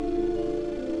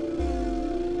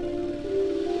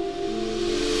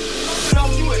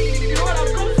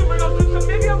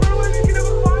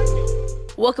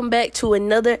Welcome back to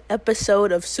another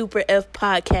episode of Super F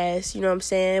Podcast. You know what I'm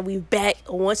saying? We back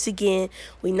once again.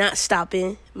 We not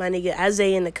stopping. My nigga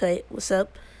Isaiah in the cut. What's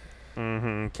up?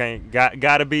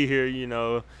 Gotta be here, you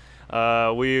know.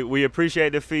 We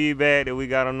appreciate the feedback that we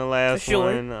got on the last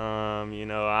one.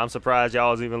 I'm surprised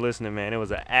y'all was even listening, man. It was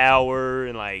an hour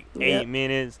and like 8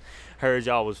 minutes. Heard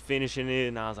y'all was finishing it,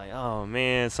 and I was like, oh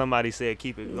man, somebody said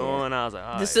keep it going. I was like,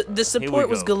 all right, the support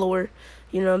was galore.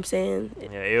 You know what I'm saying?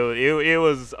 Yeah, it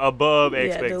was above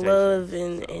expectations. The love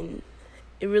and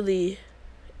it really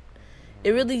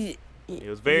it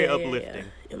was very uplifting. You know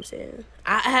what I'm saying?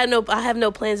 I have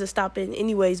no plans of stopping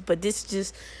anyways, but this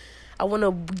just I want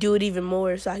to do it even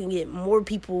more so I can get more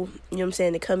people, you know what I'm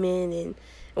saying, to come in and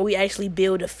we actually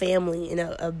build a family in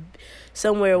a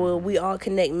somewhere where we all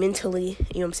connect mentally,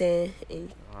 you know what I'm saying?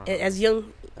 And as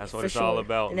young, that's what it's all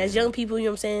about. And as young people, you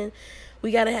know what I'm saying,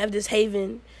 we got to have this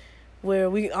haven where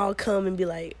we all come and be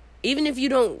like, even if you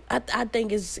don't, I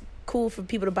think it's cool for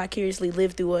people to vicariously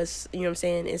live through us, you know what I'm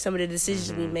saying, and some of the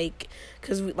decisions we make,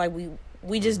 because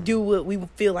we just do what we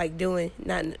feel like doing,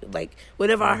 not like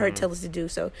whatever our heart tells us to do.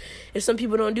 So if some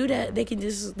people don't do that, they can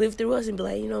just live through us and be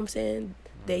like, you know what I'm saying,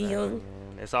 they're young.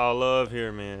 Man. It's all love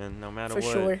here, man, no matter what.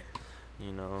 For sure.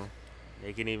 You know,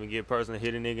 they can even get a person to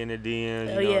hit a nigga in the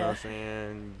DMs, you know what I'm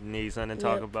saying? Need something to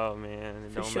talk about, man.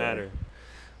 It don't matter.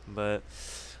 But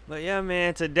yeah,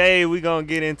 man, today we gonna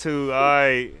get into,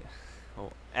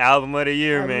 album of the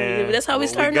year, man. That's how we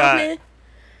starting off, man?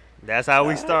 That's how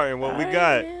we starting. What we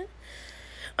got? Man.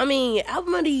 I mean,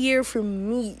 album of the year for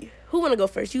me. Who want to go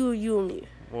first? You and me.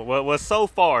 Well, so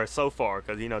far,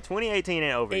 because, 2018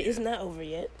 ain't over yet. It's not over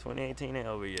yet. 2018 ain't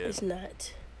over yet. It's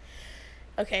not.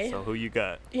 Okay. So who you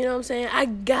got? You know what I'm saying? I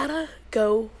gotta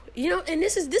go. And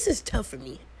this is tough for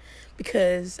me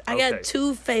because I got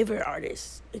two favorite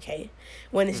artists. Okay,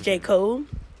 one is J. Cole,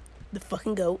 the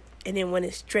fucking GOAT, and then one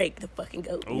is Drake, the fucking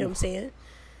GOAT. You know what I'm saying?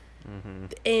 And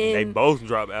they both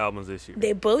dropped albums this year.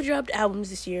 They both dropped albums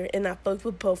this year, and I fucked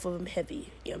with both of them heavy.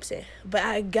 You know what I'm saying? But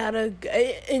I gotta,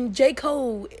 and J.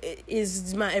 Cole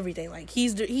is my everything. Like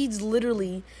he's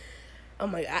literally. Oh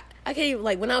my God. I can't even,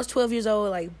 like, when I was 12 years old,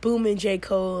 like, booming J.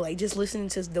 Cole, like, just listening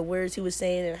to the words he was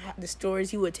saying and the stories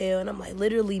he would tell, and I'm like,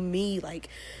 literally me, like,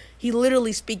 he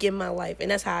literally speaking my life, and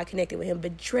that's how I connected with him.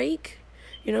 But Drake,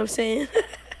 you know what I'm saying?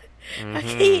 I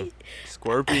can't.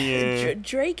 Scorpion.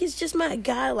 Drake is just my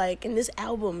guy, like, and this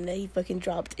album that he fucking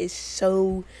dropped is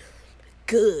so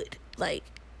good. Like,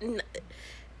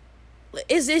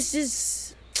 it's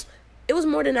just, it was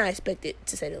more than I expected,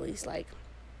 to say the least, like.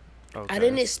 Okay. I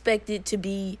didn't expect it to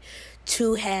be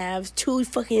two halves, two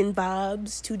fucking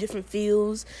vibes, two different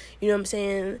feels. You know what I'm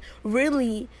saying?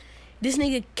 Really, this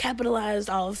nigga capitalized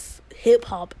off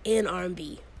hip-hop and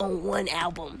R&B on one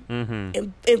album.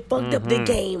 And fucked up the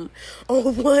game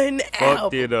on one album.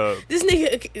 Fucked it up. This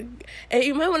nigga, and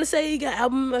you might want to say he got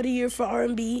album of the year for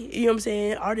R&B. You know what I'm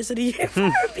saying? Artist of the year for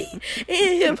R&B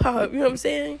and hip-hop. You know what I'm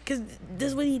saying? Because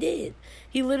that's what he did.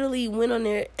 He literally went on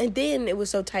there. And then it was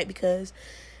so tight because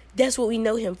that's what we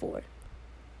know him for.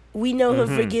 We know him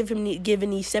for giving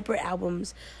these separate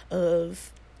albums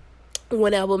of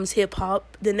one album's hip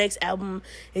hop, the next album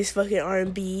is fucking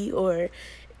R&B, or you know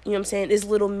what I'm saying, this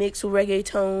little mix with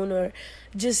reggaeton, or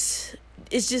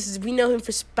we know him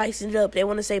for spicing it up. They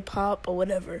want to say pop or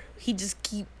whatever. You know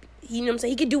what I'm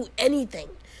saying, he could do anything.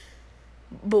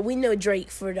 But we know Drake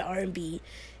for the R&B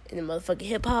and the motherfucking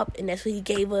hip hop, and that's what he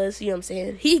gave us. You know what I'm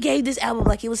saying? He gave this album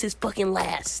like it was his fucking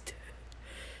last.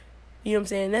 You know what I'm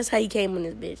saying? That's how he came on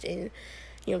this bitch. And, you know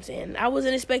what I'm saying? I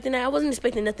wasn't expecting that. I wasn't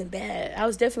expecting nothing bad. I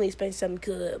was definitely expecting something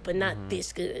good, but not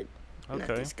this good. Okay.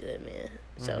 Not this good, man.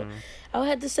 So, I would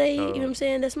have to say, you know what I'm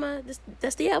saying?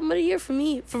 That's the album of the year for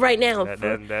me, for right now. That's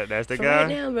the for guy? right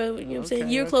now, bro. You know what I'm saying?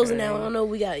 Year closing now. I don't know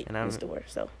what we got in store,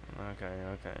 so. Okay.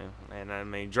 And I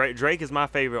mean, Drake is my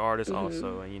favorite artist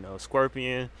also. And,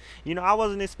 Scorpion, I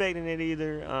wasn't expecting it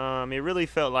either. It really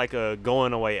felt like a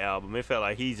going away album. It felt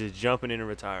like he's just jumping into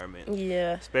retirement.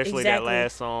 Yeah. Especially that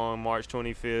last song, March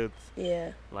 25th.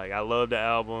 Yeah. Like, I love the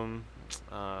album.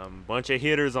 Bunch of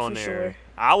hitters on there. Sure.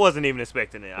 I wasn't even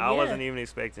expecting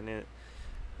it.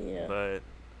 Yeah. But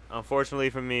unfortunately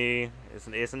for me,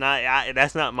 it's not.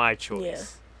 That's not my choice. Yeah.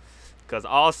 Because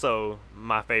also,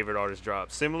 my favorite artist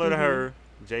dropped. Similar to her,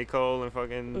 J. Cole and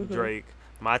fucking Drake,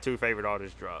 my two favorite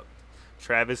artists dropped.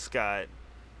 Travis Scott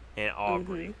and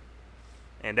Aubrey.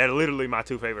 And they're literally my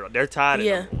two favorite. They're tied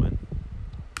at number one.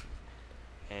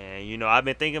 And, I've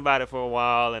been thinking about it for a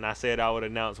while, and I said I would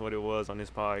announce what it was on this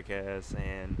podcast.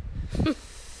 And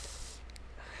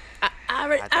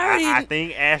I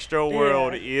think Astro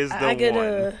World is the one. You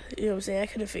know what I'm saying? I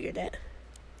could have figured that.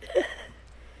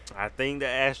 I think the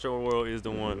Astro World is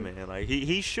the one, man. Like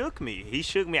he shook me. He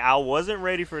shook me. I wasn't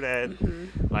ready for that.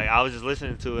 Like I was just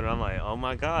listening to it, and I'm like, oh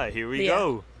my god, here we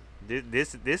go.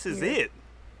 This is it.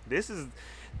 This is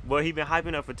what he been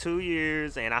hyping up for 2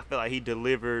 years, and I feel like he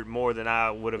delivered more than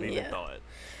I would have even thought.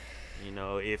 You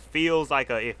know, it feels like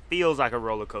a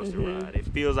roller coaster ride. It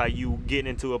feels like you getting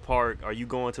into a park, or you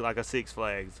going to like a Six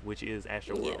Flags, which is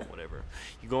Astro World, whatever.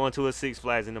 You going to a Six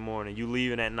Flags in the morning, you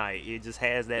leaving at night. It just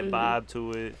has that vibe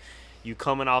to it. You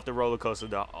coming off the roller coaster,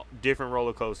 the different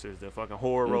roller coasters, the fucking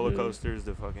horror roller coasters,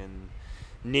 the fucking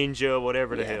ninja,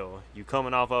 whatever the hell. You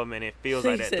coming off of them, and it feels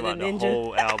like that throughout the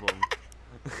whole album.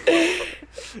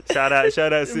 shout out Six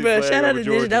Flags. Shout out to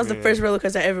Georgia, Ninja. That was the first roller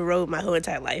coaster I ever rode my whole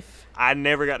entire life. I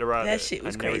never got to ride that. That shit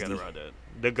was crazy. Never got to ride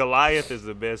that. The Goliath is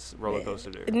the best roller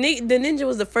coaster there. The Ninja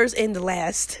was the first and the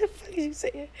last. What are you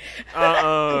saying?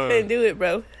 I couldn't do it,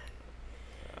 bro.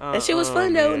 That shit was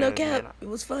fun though. No cap, man, it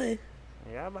was fun.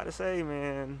 Yeah, I'm about to say,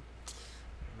 man,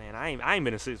 I ain't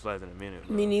been to Six Flags in a minute.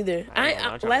 Bro. Me neither.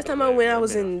 Last time I went, I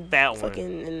was in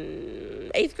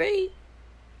in 8th grade.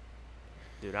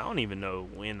 Dude, I don't even know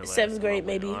when the last 7th grade,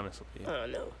 maybe. Honestly, I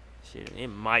don't know. Shit, it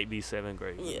might be 7th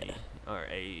grade for me, or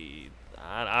 8th.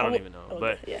 I don't even know. Okay,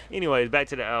 but anyways, back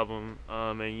to the album.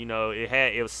 And you know,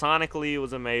 it was sonically, it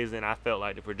was amazing. I felt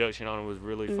like the production on it was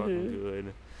really fucking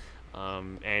good.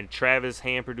 And Travis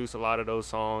hand produced a lot of those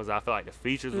songs. I felt like the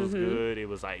features was good. It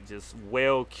was like just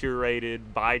well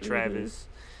curated by Travis.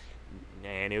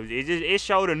 And it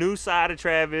showed a new side of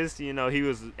Travis. You know, he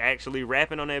was actually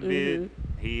rapping on that bit.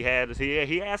 He had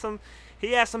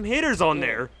some hitters on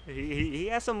there. He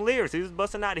had some lyrics. He was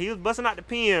busting out the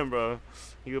pen, bro.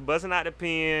 He was busting out the pen,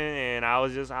 and I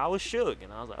was shook,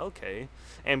 and I was like, okay.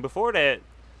 And before that,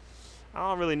 I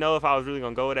don't really know if I was really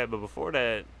gonna go with that, but before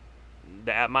that,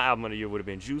 my album of the year would have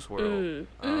been Juice WRLD.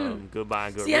 Goodbye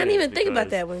and Good Riddance. See, I didn't even think about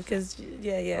that one, because,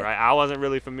 right, I wasn't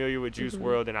really familiar with Juice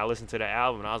WRLD, and I listened to the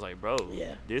album, and I was like, bro,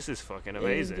 this is fucking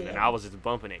amazing. And I was just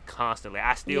bumping it constantly.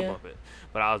 I still bump it,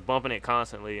 but I was bumping it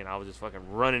constantly, and I was just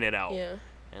fucking running it out. Yeah.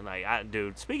 And, like,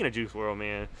 dude, speaking of Juice WRLD,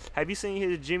 man, have you seen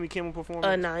his Jimmy Kimmel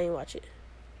performance? No, I ain't watch it.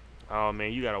 Oh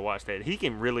man, you gotta watch that. He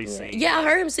can really sing. Yeah, I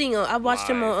heard him sing. I watched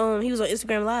him on. He was on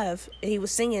Instagram Live, and he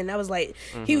was singing. I was like,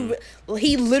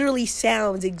 he literally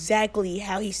sounds exactly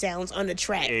how he sounds on the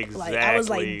track. Exactly. Like I was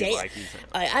like,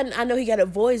 damn. I know he got a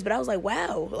voice, but I was like,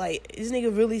 wow, like this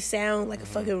nigga really sound like a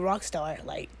fucking rock star.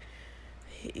 Like,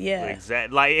 yeah.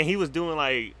 Exactly. Like, and he was doing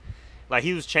like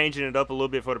he was changing it up a little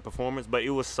bit for the performance, but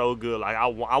it was so good. Like I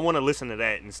want to listen to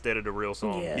that instead of the real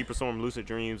song. He performed "Lucid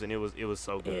Dreams" and it was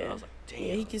so good. Yeah. I was like, damn.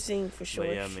 Yeah, he can sing for sure.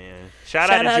 But yeah, man. Shout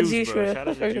out to Juice, bro. Shout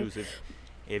out to Juice.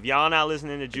 If y'all not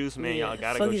listening to Juice, man, y'all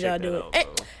gotta go check that out,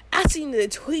 bro. I seen the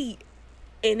tweet,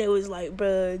 and it was like,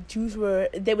 bro, Juice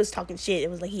WRLD. They was talking shit. It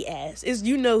was like he asked. It's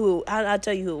who. I'll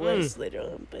tell you who it was later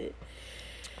on, but.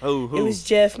 Who? It was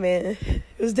Jeff, man. It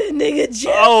was that nigga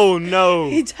Jeff. Oh, no.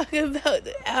 He talking about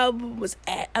the album was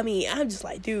I'm just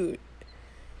like, dude.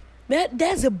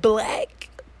 That's a black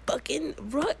fucking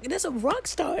rock. That's a rock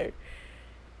star.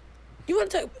 You want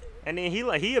to talk? And then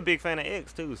he a big fan of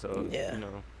X, too, so, you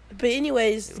know. But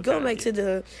anyways, going back to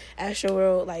the Astro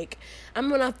World, like,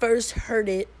 when I first heard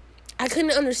it, I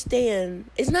couldn't understand.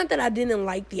 It's not that I didn't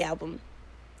like the album.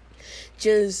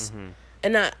 Just,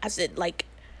 and I said, like,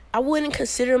 I wouldn't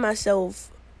consider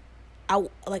myself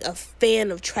a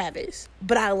fan of Travis,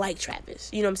 but I like Travis.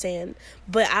 You know what I'm saying?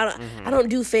 But I don't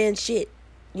do fan shit.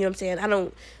 You know what I'm saying? I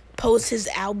don't post his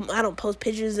album. I don't post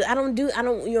pictures. I don't. You know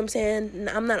what I'm saying?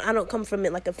 I don't come from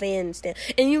it like a fan stand.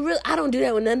 And I don't do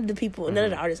that with none of the people, none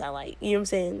of the artists I like. You know what I'm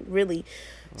saying? Really.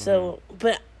 So,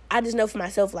 but I just know for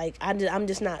myself, like I'm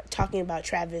just not talking about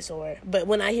Travis but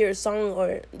when I hear a song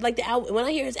or like the album, when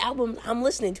I hear his album, I'm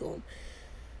listening to him.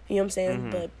 You know what I'm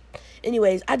saying? But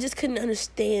anyways, I just couldn't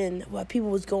understand why people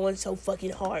was going so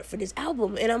fucking hard for this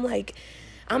album. And I'm like,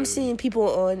 I'm seeing people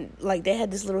on, like, they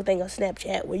had this little thing on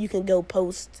Snapchat where you can go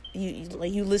post, you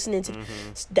listening to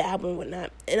the album and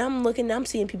whatnot. And I'm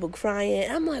seeing people crying.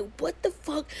 And I'm like, what the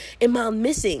fuck am I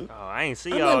missing? Oh, I ain't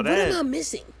see all that. What am I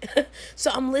missing?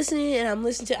 So I'm listening and I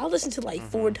listened to like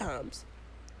 4 times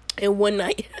in one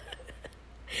night.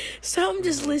 So I'm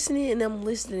just listening and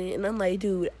I'm like,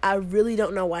 dude, I really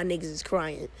don't know why niggas is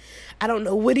crying. I don't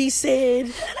know what he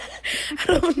said.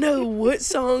 I don't know what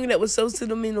song that was so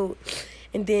sentimental.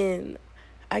 And then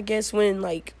I guess when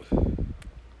when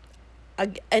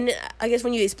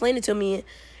you explained it to me,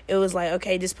 it was like,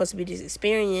 okay, this is supposed to be this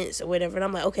experience or whatever. And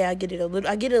I'm like, okay, I get it a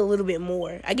little bit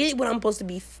more. I get what I'm supposed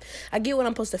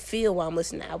to feel while I'm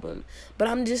listening to the album. But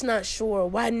I'm just not sure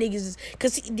why niggas,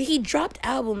 because he dropped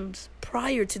albums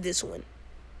prior to this one.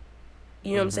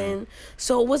 You know what I'm saying?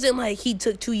 So it wasn't like he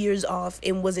took 2 years off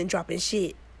and wasn't dropping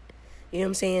shit. You know what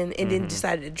I'm saying? And then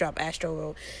decided to drop Astro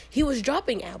World. He was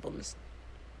dropping albums.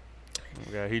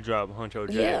 Yeah, he dropped Huncho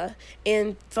Jack. Yeah.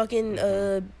 And fucking,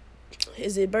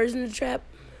 is it Birds in the Trap?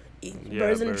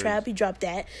 Birds in the Trap, he dropped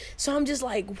that. So I'm just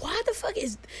like, why the fuck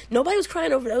is... Nobody was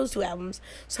crying over those 2 albums.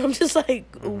 So I'm just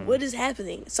like, what is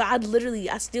happening? So I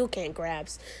still can't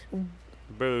grasp.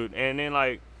 Bro, and then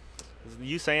like,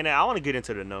 you saying that, I want to get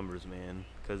into the numbers, man.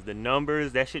 Because the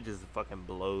numbers, that shit just fucking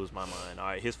blows my mind. All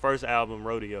right, his first album,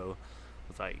 Rodeo,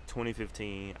 was like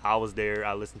 2015. I was there.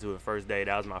 I listened to it first day.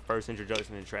 That was my first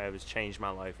introduction to Travis. Changed my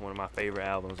life. One of my favorite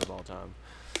albums of all time.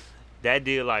 That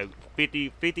did like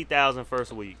 50,000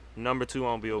 first week. Number 2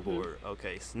 on Billboard.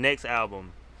 Okay, next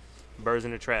album, Birds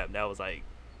in the Trap. That was like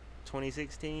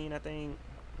 2016, I think.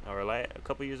 Or a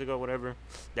couple years ago, whatever.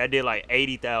 That did like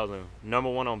 80,000. Number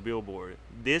 1 on Billboard.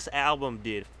 This album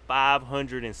did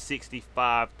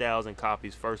 565,000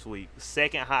 copies first week.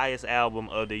 Second highest album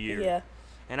of the year. Yeah.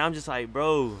 And I'm just like,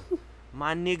 bro,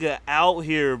 my nigga out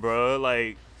here, bro.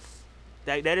 Like,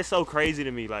 that is so crazy to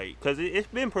me. Like, because it's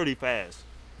been pretty fast.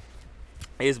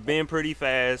 It's been pretty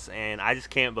fast, and I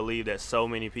just can't believe that so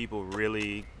many people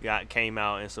really came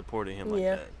out and supported him like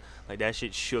that. Like, that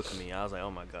shit shook me. I was like,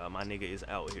 oh my god, my nigga is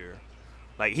out here.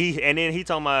 Like, and then he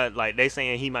talking about, like, they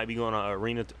saying he might be going on an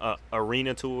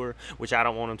arena tour, which I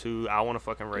don't want him to. I want to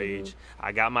fucking rage.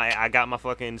 I got my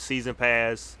fucking season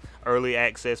pass, early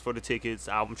access for the tickets.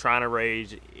 I'm trying to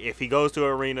rage. If he goes to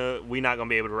an arena, we not gonna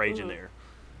be able to rage in there.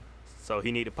 So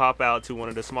he need to pop out to one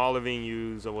of the smaller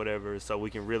venues or whatever, so we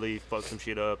can really fuck some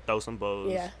shit up, throw some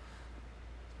buzz. Yeah.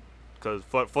 Cause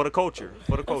for the culture,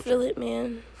 I feel it,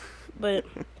 man. But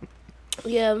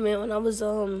yeah, man. When I was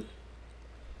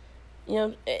you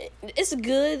know, it's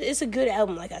a good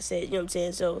album, like I said. You know what I'm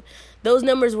saying? So those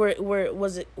numbers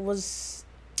was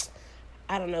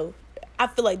I don't know. I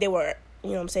feel like they were, you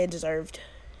know what I'm saying, deserved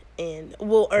and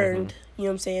earned. You know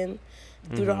what I'm saying,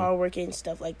 through the hard work and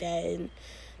stuff like that. And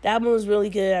the album was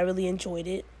really good. I really enjoyed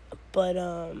it. But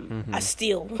I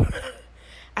still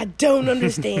I don't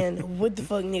understand what the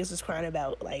fuck niggas was crying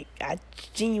about. Like, I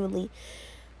genuinely,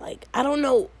 like, I don't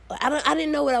know. I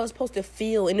didn't know what I was supposed to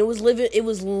feel, and it was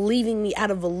leaving me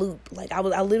out of a loop. Like, I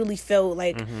literally felt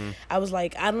like I was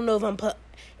like, I don't know if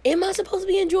am I supposed to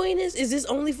be enjoying this? Is this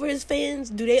only for his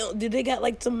fans? Do they got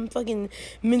like some fucking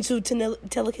mental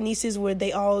telekinesis where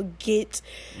they all get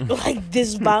like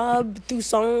this vibe through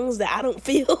songs that I don't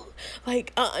feel?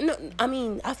 Like, no, I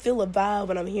mean, I feel a vibe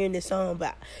when I'm hearing this song,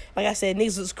 but like I said,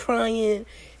 niggas was crying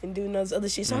and doing those other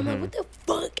shit. So I'm like, what the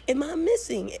fuck am I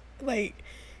missing? Like,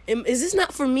 is this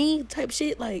not for me type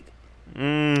shit? Like,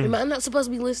 am I not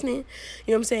supposed to be listening? You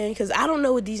know what I'm saying? Because I don't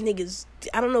know what these niggas,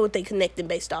 I don't know what they connecting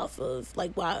based off of.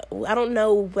 Like, why? I don't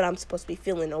know what I'm supposed to be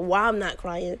feeling or why I'm not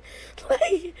crying.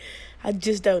 Like, I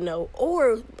just don't know.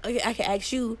 Or I can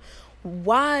ask you,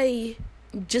 why?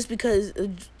 Just because?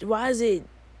 Why is it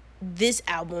this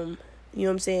album? You know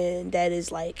what I'm saying? That is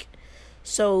like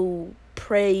so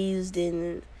praised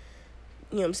and,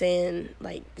 you know what I'm saying?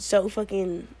 Like, so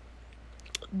fucking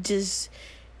just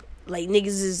like niggas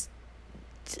is.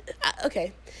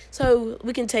 Okay, so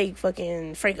we can take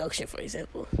fucking Frank Ocean, for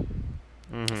example.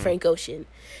 Frank Ocean.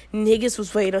 Niggas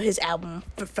was waiting on his album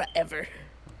for forever.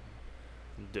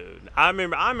 Dude, I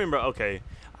remember, okay.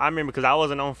 I remember because I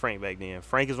wasn't on Frank back then.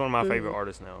 Frank is one of my favorite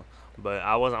artists now. But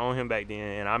I wasn't on him back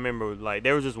then. And I remember, like,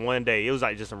 there was just one day. It was,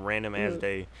 like, just some random-ass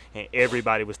day. And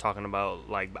everybody was talking about,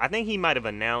 like, I think he might have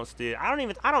announced it. I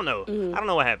don't know. I don't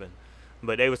know what happened.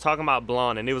 But they was talking about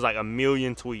Blonde, and it was, like, 1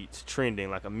 million tweets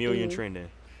trending. Like, 1 million trending.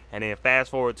 And then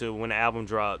fast forward to when the album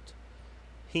dropped,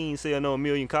 he ain't sell no 1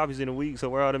 million copies in a week. So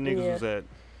where all them niggas was at?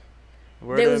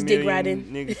 Where they was dick riding.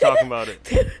 Niggas talking about it.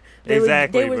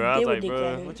 Exactly, bro. I was like, bro,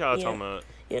 riding. what y'all talking about?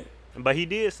 Yeah. But he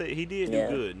did do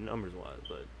good numbers wise,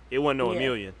 but it wasn't no 1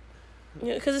 million.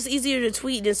 Yeah, because it's easier to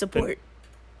tweet than support.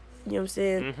 You know what I'm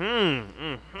saying?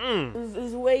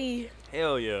 It's way.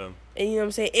 Hell yeah. And you know what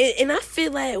I'm saying? And I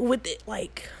feel like with it,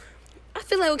 like,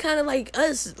 we're kind of like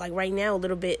us, like, right now a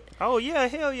little bit. Oh, yeah,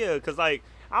 hell yeah. Because, like,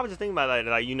 I was just thinking about that.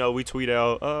 Like, you know, we tweet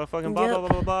out, fucking blah, blah, blah,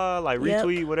 blah, blah. Like,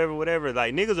 retweet, whatever.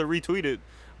 Like, niggas are retweeted,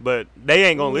 but they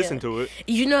ain't going to listen to it.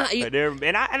 You know. Like,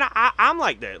 I'm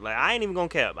like that. Like, I ain't even going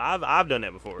to cap. I've done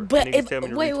that before. But niggas tell me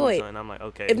to retweet something, I'm like,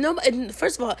 okay. If nobody,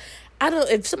 first of all,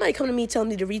 if somebody come to me telling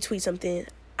me to retweet something,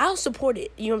 I'll support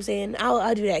it. You know what I'm saying?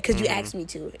 I'll do that because you asked me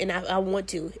to, and I want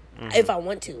to, if I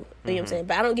want to. You know what I'm saying?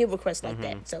 But I don't get requests like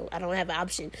that, so I don't have an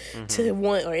option to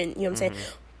want or, you know what I'm saying?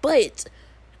 But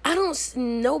I don't,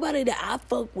 nobody that I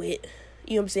fuck with,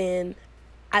 you know what I'm saying,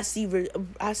 I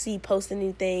see posting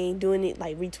anything, doing it,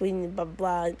 like retweeting, blah,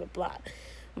 blah, blah, blah, blah.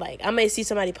 Like, I may see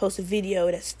somebody post a video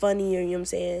that's funny, or, you know what I'm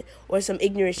saying, or some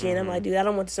ignorant shit, and I'm like, dude, I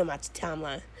don't want this on my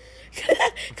timeline.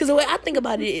 Because the way I think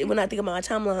about it, when I think about my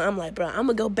timeline, I'm like, bro, I'm going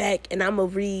to go back, and I'm going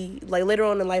to read, like, later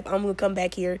on in life, I'm going to come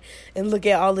back here and look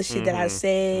at all the shit that I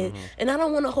said, and I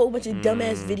don't want a whole bunch of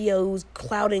dumbass videos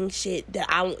clouding shit that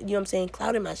you know what I'm saying,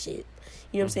 clouding my shit.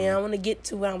 You know what I'm saying? I want to get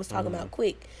to what I was talking about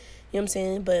quick. You know what I'm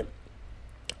saying? But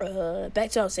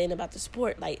back to what I was saying about the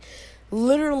sport. Like,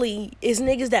 literally, it's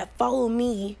niggas that follow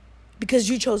me because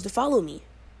you chose to follow me.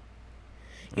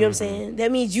 You know what I'm saying? That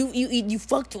means you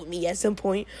fucked with me at some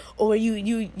point, or you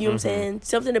know what I'm saying?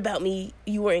 Something about me,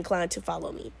 you were inclined to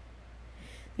follow me.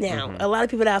 Now, a lot of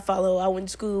people that I follow, I went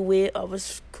to school with, I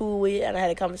was cool with, and I had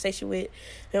a conversation with. You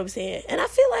know what I'm saying? And I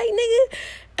feel like,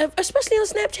 nigga, especially on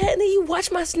Snapchat, nigga, you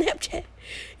watch my Snapchat.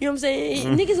 You know what I'm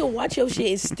saying? Niggas will watch your shit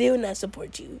and still not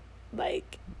support you.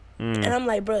 Like, and I'm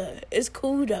like, bruh, it's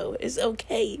cool though. It's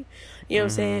okay. You know what I'm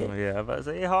saying? Yeah, I'm about to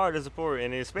say it's hard to support,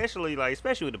 and especially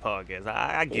with the podcast.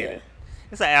 I get it.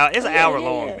 It's an hour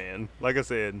long, man. Like I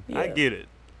said, I get it.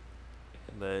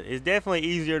 But it's definitely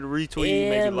easier to retweet,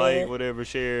 maybe like, whatever,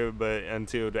 share, but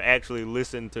until to actually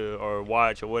listen to or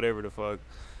watch or whatever the fuck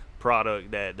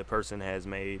product that the person has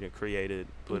made or created,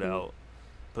 put out,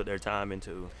 put their time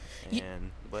into.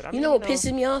 But I mean, you know what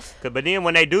pisses me off? But then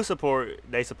when they do support,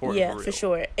 they support for real. For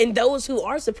sure. And those who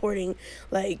are supporting,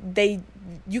 like,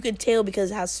 you can tell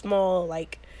because how small,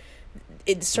 like,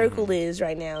 the circle is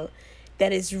right now,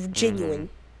 that it's genuine.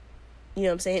 You know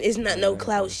what I'm saying? It's not no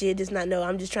clout shit. It's not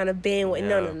I'm just trying to bandwagon.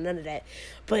 No, none of that.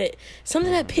 But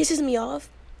something that pisses me off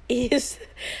is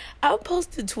I'll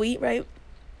post a tweet, right?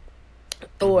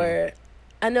 Or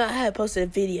I know I had posted a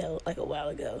video like a while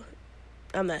ago.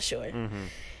 I'm not sure.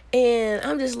 And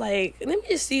I'm just like, let me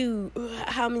just see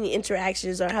how many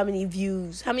interactions or how many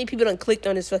views, how many people done clicked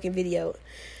on this fucking video.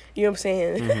 You know what I'm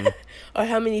saying? Or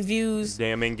how many views.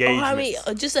 Damn engagements. Or how many,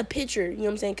 just a picture, you know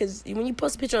what I'm saying? Because when you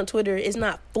post a picture on Twitter, it's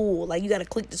not full. Like, you got to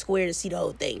click the square to see the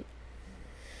whole thing.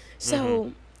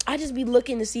 So, I just be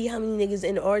looking to see how many niggas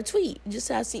in or tweet. Just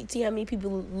so I see how many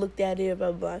people looked at it,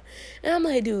 blah, blah, blah. And I'm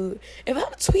like, dude, if I'm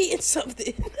tweeting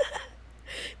something,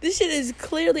 this shit is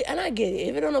clearly, and I get it.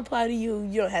 If it don't apply to you,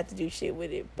 you don't have to do shit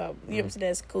with it. But, you know what I'm saying?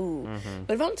 That's cool.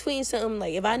 But if I'm tweeting something,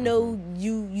 like, if I know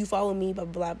you follow me, blah,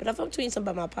 blah, blah. But if I'm tweeting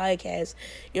something about my podcast,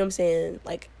 you know what I'm saying?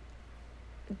 Like,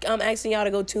 I'm asking y'all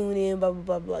to go tune in, blah, blah,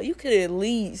 blah, blah. You could at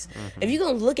least, if you're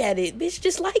going to look at it, bitch,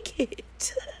 just like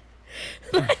it.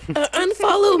 Like,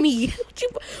 unfollow me.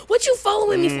 What you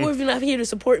following me for if you're not here to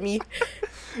support me?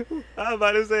 I was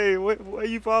about to say, what are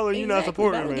you following? You're not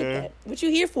supporting me, man. What you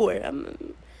here for?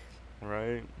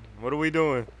 Right. What are we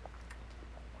doing?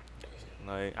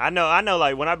 Like, I know.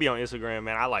 Like, when I be on Instagram,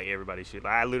 man, I like everybody's shit.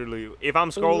 Like, I literally, if I'm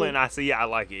scrolling and I see it, I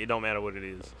like it. It don't matter what it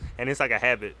is, and it's like a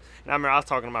habit. And I remember I was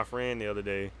talking to my friend the other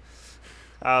day.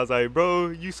 I was like,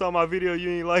 bro, you saw my video, you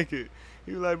ain't like it.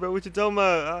 He was like, bro, what you talking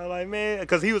about? I was like, man,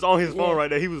 because he was on his phone right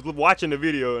there. He was watching the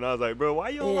video, and I was like, bro, why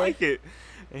you don't like it?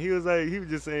 And he was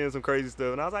just saying some crazy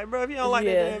stuff. And I was like, bro, if you don't like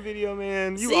that damn video,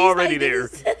 man, you already there.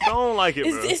 Don't like it,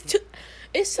 bro.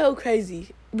 It's so crazy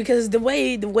because the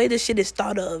way this shit is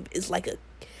thought of is like a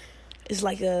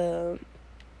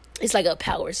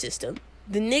power system.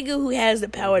 The nigga who has the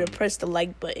power to press the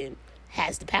like button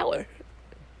has the power.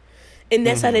 And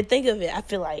that's how they think of it, I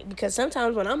feel like. Because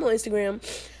sometimes when I'm on Instagram,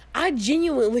 I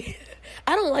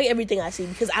don't like everything I see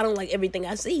because I don't like everything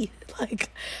I see. Like,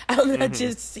 I'm not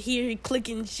just here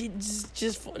clicking shit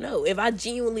just for, no. If I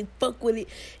genuinely fuck with it,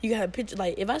 you got a picture.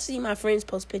 Like, if I see my friends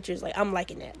post pictures, like, I'm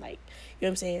liking that. Like, you know what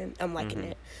I'm saying? I'm liking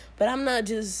that. But I'm not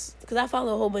just, because I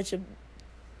follow a whole bunch of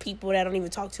people that I don't even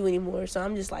talk to anymore. So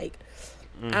I'm just like,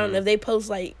 I don't know, if they post,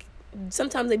 like,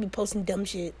 sometimes they be posting dumb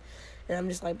shit. And I'm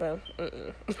just like, bro,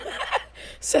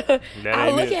 So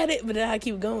I look at it, but then I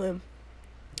keep going.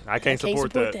 I can't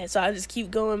support that. So I just keep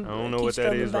going. I don't know what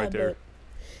that is right there.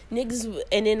 Niggas,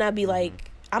 and then I be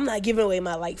like, I'm not giving away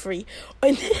my like free.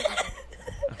 And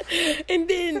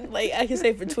then like, I can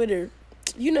say for Twitter,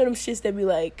 you know them shits that be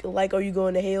like, are you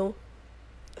going to hell?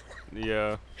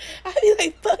 Yeah. I be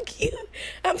like, fuck you.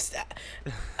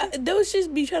 Those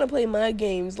shits be trying to play my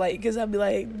games, like, because I be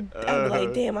like,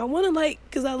 damn, I want to like,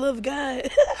 because I love God.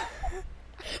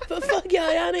 But fuck y'all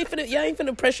ain't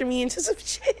finna pressure me into some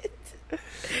shit.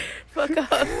 Fuck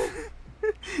off.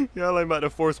 Y'all ain't about to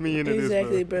force me into this.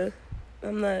 Exactly, bro.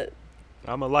 I'm not.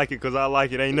 I'ma like it because I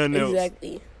like it. Ain't nothing else.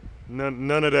 Exactly.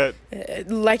 None of that.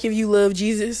 Like if you love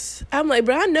Jesus. I'm like,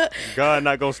 bro, I know. God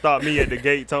not gonna stop me at the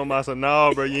gate talking about some,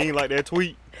 no, bro, you ain't like that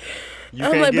tweet.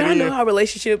 I'm like, bro, I know our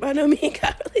relationship. I know me and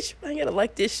God relationship. I ain't gotta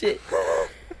like this shit.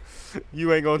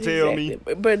 You ain't gonna tell me.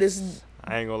 But it's.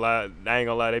 I ain't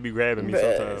gonna lie. They be grabbing me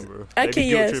sometimes, bro. I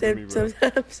can't me, bro.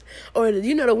 Sometimes. Or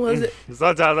you know the ones that.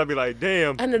 Sometimes I be like,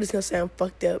 damn. I know this gonna sound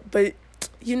fucked up, but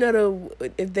you know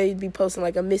if they be posting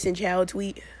like a missing child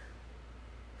tweet.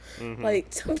 Mm-hmm.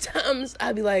 Like sometimes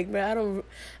I be like, bro,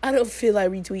 I don't feel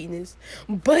like retweeting this,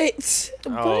 but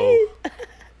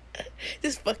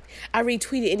just fuck. I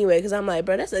retweet it anyway because I'm like,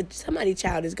 bro, somebody's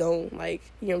child is gone. Like,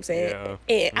 you know what I'm saying? Yeah.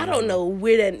 And I don't know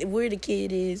where the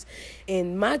kid is,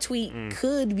 and my tweet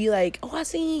could be like, oh, I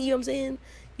seen, you know what I'm saying?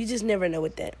 You just never know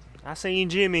with that. I seen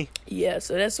Jimmy. Yeah,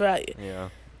 so that's right. Yeah.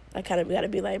 I kind of gotta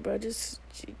be like, bro, just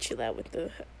chill out with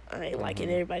I ain't liking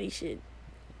everybody's shit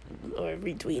or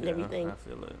retweeting everything. I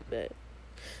feel it. But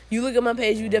you look at my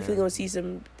page, you definitely gonna see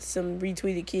some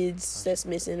retweeted kids that's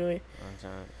missing or.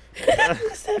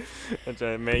 I'm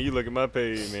trying, man. You look at my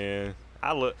page, man.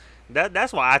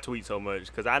 That's why I tweet so much,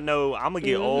 because I know I'm gonna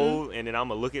get old and then I'm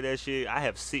gonna look at that shit. I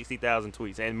have 60,000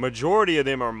 tweets, and majority of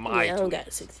them are my tweets. I don't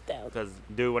got 60,000. Because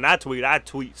dude, when I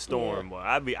tweet storm, boy.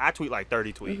 I tweet like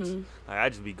 30 tweets. Like, I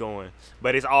just be going,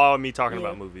 but it's all me talking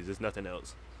about movies. It's nothing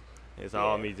else. It's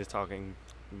all me just talking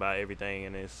about everything,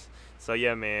 and it's so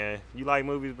yeah, man. You like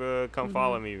movies, bro? Come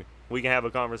follow me. We can have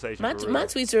a conversation. My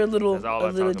tweets are a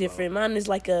little different. Mine is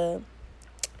like I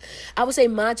would say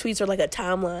my tweets are like a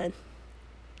timeline.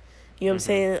 You know what I'm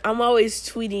saying? I'm always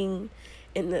tweeting,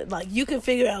 and like you can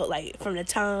figure out like from the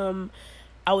time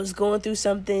I was going through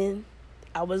something,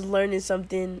 I was learning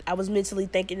something, I was mentally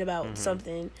thinking about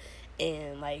something,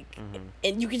 and like,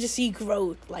 and you can just see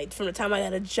growth like from the time I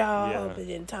got a job, and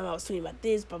then the time I was tweeting about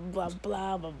this, blah blah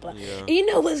blah blah blah. Yeah. And you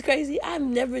know what's crazy? I've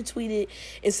never tweeted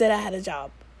and said I had a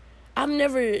job. I've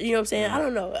never, you know what I'm saying? I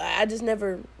don't know. I just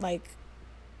never, like,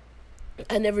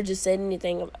 I never just said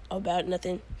anything about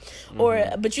nothing.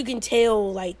 But you can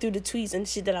tell, like, through the tweets and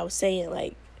shit that I was saying,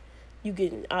 like, you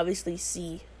can obviously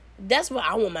see. That's what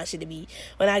I want my shit to be.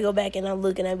 When I go back and I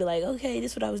look and I be like, okay,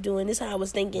 this is what I was doing. This is how I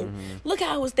was thinking. Look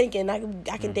how I was thinking. I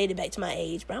can date it back to my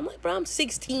age. But I'm like, bro, I'm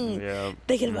 16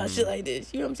 thinking about shit like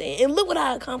this. You know what I'm saying? And look what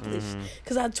I accomplished.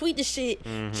 Because I tweet the shit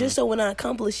just so when I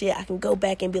accomplish it, I can go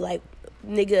back and be like,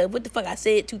 nigga, what the fuck I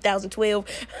said 2012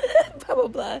 blah blah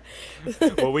blah.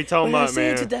 What we talking about,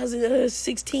 man?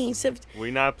 2016 17.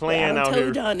 We not playing out here.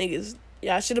 I told y'all niggas,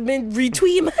 y'all should have been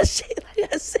retweeting my shit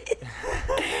like I said.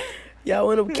 Y'all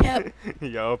want them cap.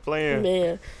 Y'all playing,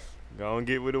 man. Gonna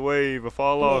get with the wave or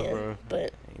fall off, bro.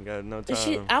 But ain't got no time.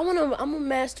 Shit, I'm gonna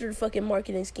master the fucking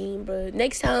marketing scheme, bro.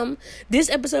 Next time, this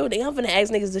episode, I'm gonna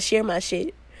ask niggas to share my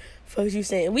shit. Fuck you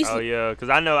saying? Because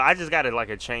I know I just got like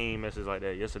a chain message like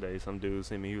that yesterday. Some dude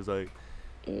sent me. He was like,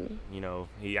 you know,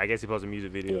 I guess he posted a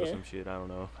music video or some shit. I don't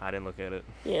know. I didn't look at it.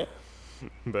 Yeah.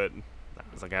 But I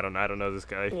was like, I don't know this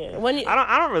guy. Yeah.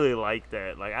 I don't really like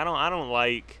that. Like I don't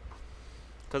like,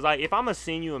 cause like if I'm gonna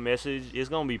send you a message, it's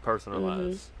gonna be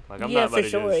personalized. Like I'm not about for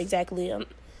sure, exactly.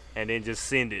 And then just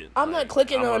send it. I'm not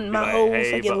clicking on my whole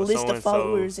fucking list of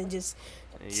followers and just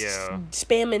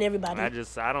spamming everybody.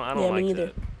 I don't like either.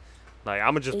 That. Like,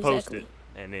 I'm going to just post it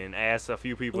and then ask a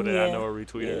few people that I know are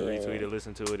retweet it,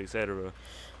 listen to it, etc.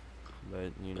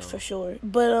 But, you know. For sure.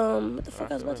 But, what the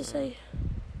fuck I was about to say?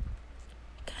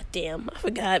 God damn, I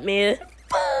forgot, man.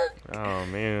 Fuck. Oh,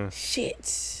 man.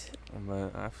 Shit.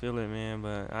 But I feel it, man.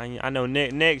 But I know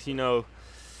next, you know,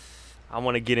 I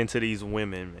want to get into these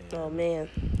women, man. Oh, man.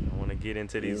 I want to get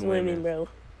into these women, bro.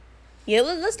 Yeah,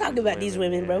 let's talk about these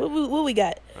women, bro. What we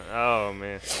got? Oh,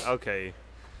 man. Okay.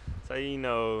 So, you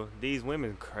know, these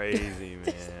women crazy,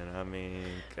 man. I mean,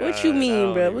 God, what you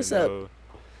mean, bro? What's up?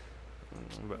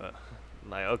 Bruh.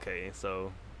 Like, okay,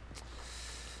 so,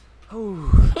 all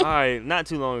right, not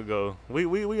too long ago, we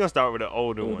gonna start with the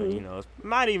older one. You know, it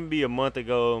might even be a month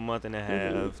ago, a month and a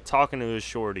half. Talking to a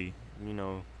shorty. You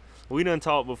know, we done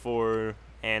talked before,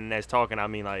 and that's talking. I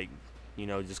mean, like, you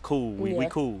know, just cool. We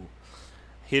cool.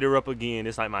 Hit her up again.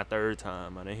 It's like my third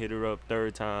time. I done hit her up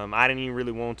third time. I didn't even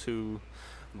really want to.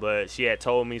 But she had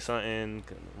told me something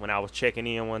when I was checking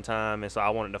in one time, and so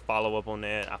I wanted to follow up on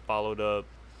that. I followed up.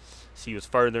 She was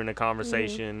further in the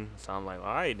conversation, so I'm like,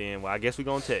 all right, then. Well, I guess we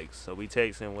gonna text. So we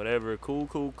texting, whatever.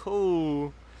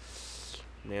 Cool.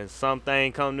 And then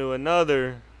something come to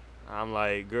another. I'm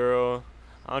like, girl,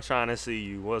 I'm trying to see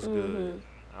you. What's good?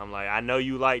 I'm like, I know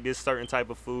you like this certain type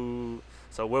of food.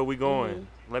 So where we going?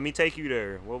 Let me take you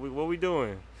there. What we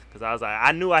doing? Because I was like,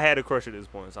 I knew I had a crush at this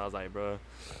point. So I was like, bro,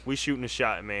 we shooting a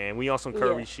shot, man. We on some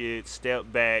Curry shit.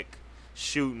 Step back,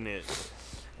 shooting it.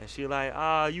 And she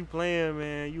like, you playing,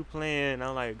 man. You playing. And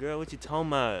I'm like, girl, what you talking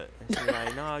about? And she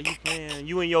like, nah, you playing.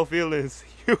 You in your feelings.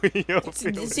 You in your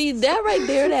feelings. See, that right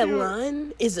there, that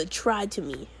line is a try to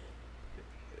me.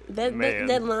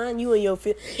 That line, you and your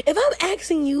if I'm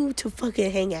asking you to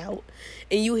fucking hang out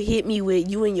and you hit me with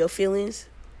you and your feelings,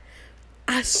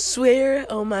 I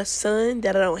swear on my son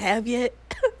that I don't have yet,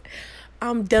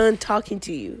 I'm done talking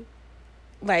to you.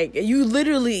 Like, you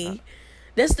literally,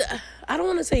 that's the, I don't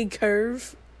want to say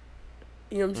curve,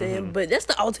 you know what I'm saying? But that's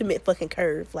the ultimate fucking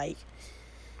curve. Like,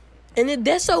 and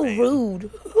that's so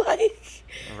rude. Like,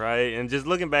 right, and just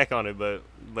looking back on it, but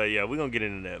yeah, we're gonna get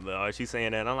into that. But she's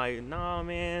saying that, and I'm like, nah,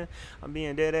 man, I'm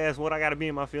being dead ass. What I gotta be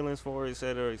in my feelings for, et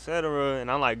cetera, et cetera. And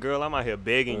I'm like, girl, I'm out here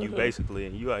begging you, basically,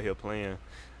 and you out here playing.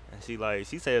 And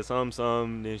she said some.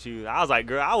 Then I was like,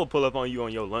 girl, I will pull up on you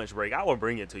on your lunch break. I will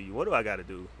bring it to you. What do I gotta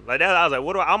do? Like that, I was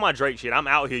like, all my Drake shit. I'm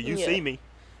out here. You see me.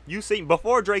 You see,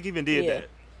 before Drake even did that,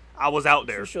 I was out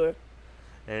there. For sure.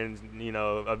 And, you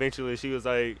know, eventually she was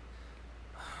like,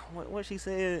 what she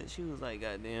said? She was like,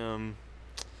 goddamn,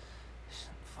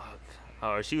 fuck.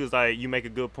 Or she was like, you make a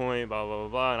good point, blah, blah, blah,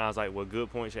 blah. And I was like, well,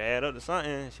 good point should add up to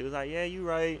something. She was like, yeah, you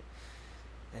right.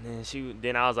 And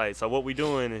then I was like, so what we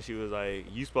doing? And she was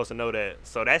like, you supposed to know that.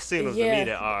 So that signals to me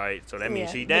that, all right, so that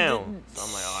means she down. So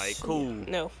I'm like, all right, cool.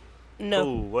 No.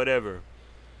 Cool, whatever.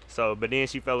 So, but then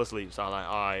she fell asleep. So I'm like,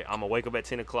 all right, I'm going to wake up at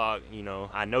 10 o'clock. You know,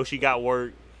 I know she got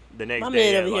work the next day. My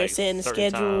man over here like setting the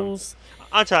schedules.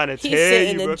 I'm trying to tell you, he's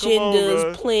setting bro.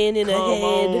 agendas, planning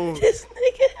ahead. This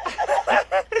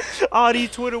nigga. All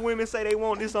these Twitter women say they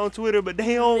want this on Twitter, but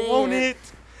they don't want it.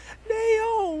 They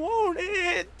don't want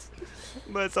it.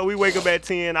 But so we wake up at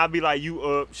 10. I be like, you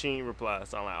up? She ain't reply.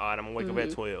 So I'm like, all right, I'm going to wake up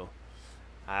at 12.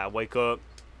 I wake up.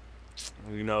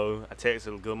 You know, I text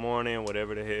her, good morning,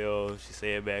 whatever the hell. She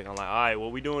said back. I'm like, all right,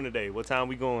 what we doing today? What time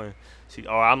we going?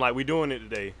 I'm like, we doing it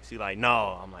today. She like,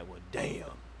 no. I'm like, well, damn.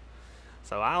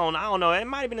 So I don't know. It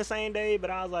might have been the same day,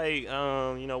 but I was like,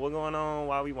 you know, what going on?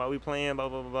 Why we playing? Blah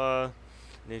blah blah blah. And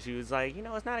then she was like, you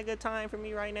know, it's not a good time for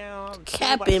me right now.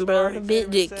 Capping, bro.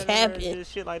 Bitch did capping.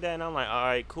 Just shit like that. And I'm like, all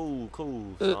right, cool.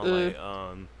 So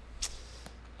I'm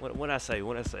like, what I say?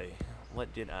 What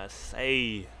did I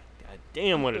say? God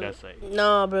damn, what did I say?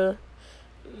 Nah, bro.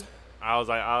 I was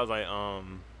like, I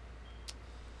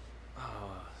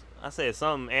said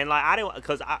something, and like I didn't,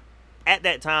 cause at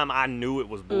that time I knew it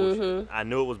was bullshit. I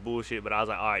knew it was bullshit, but I was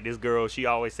like, all right, this girl, she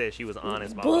always said she was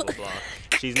honest, blah blah blah blah.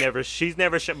 She's never,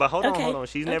 but hold on,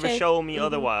 she's never showed me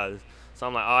otherwise. So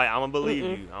I'm like, all right, I'm gonna believe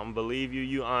you. I'm gonna believe you.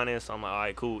 You honest. I'm like, all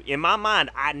right, cool. In my mind,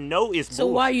 I know it's bullshit. So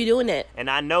why are you doing that? And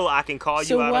I know I can call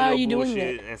you out on your bullshit.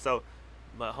 Doing that? And so.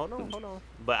 But hold on.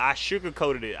 But I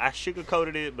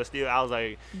sugarcoated it. But still, I was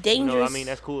like, dangerous. You know, I mean,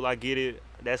 that's cool. I get it.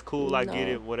 That's cool. I get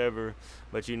it. Whatever.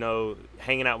 But you know,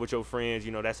 hanging out with your friends,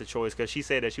 you know, that's a choice. Cause she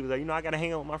said that she was like, you know, I gotta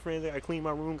hang out with my friends. I gotta clean my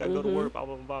room. Gotta go to work. Blah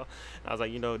blah blah. And I was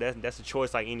like, you know, that's a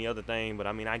choice like any other thing. But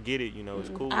I mean, I get it. You know, it's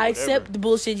cool. I accept the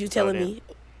bullshit you telling me.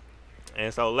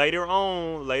 And so later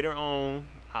on.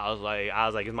 I was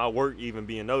like, is my work even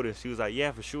being noticed? She was like,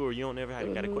 yeah, for sure. You don't ever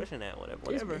have got to question that,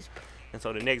 whatever. And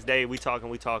so the next day we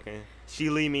talking. She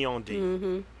leave me on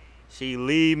D. She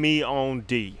leave me on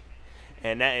D.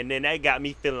 And then that got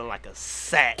me feeling like a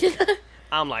sack.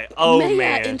 I'm like, oh man.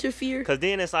 May I interfere? Cause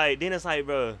then it's like,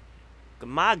 bro,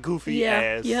 my goofy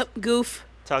ass. Yep, goof.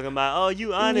 Talking about, oh,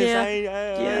 you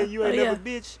honest? You ain't never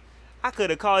bitch. I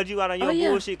could have called you out on your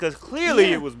bullshit, because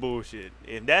clearly it was bullshit.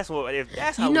 If that's how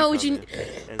you know what you.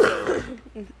 So,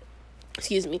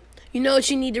 excuse me. You know what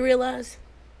you need to realize?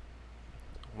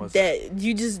 What's that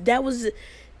you just that was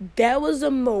a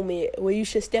moment where you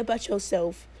should step out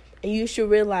yourself, and you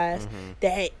should realize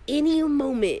that at any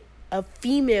moment a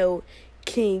female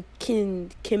can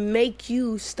make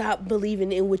you stop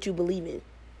believing in what you believe in.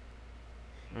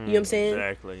 You know what I'm saying?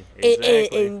 Exactly.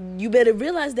 And you better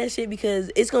realize that shit, because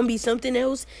it's gonna be something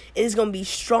else, and it's gonna be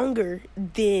stronger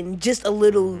than just a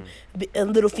little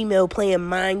female playing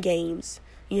mind games.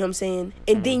 You know what I'm saying?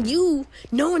 And then you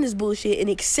knowing it's bullshit and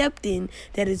accepting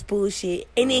that it's bullshit,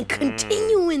 and then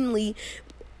continually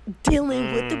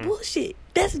dealing with the bullshit.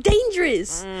 That's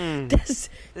dangerous. That's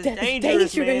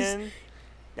dangerous. Man.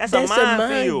 That's a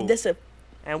minefield.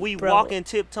 And we walking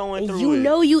tiptoeing through it. You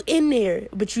know you in there,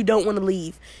 but you don't want to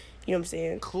leave. You know what I'm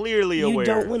saying? Clearly aware. You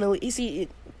don't want to leave. You see,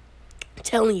 I'm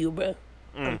telling you, bro.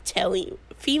 I'm telling you.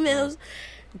 Females,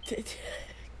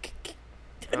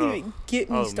 don't even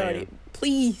get me started. Man.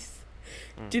 Please.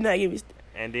 Do not get me started.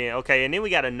 And then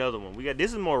we got another one.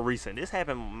 This is more recent. This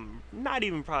happened not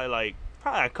even probably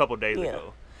a couple days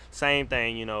ago. Same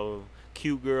thing, you know,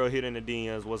 cute girl hitting the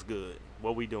DMs, what's good?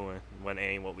 What we doing? Well, it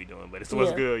ain't what we doing, but it's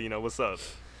what's good, you know, what's up?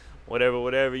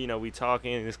 Whatever, you know, we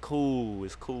talking, it's cool,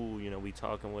 you know, we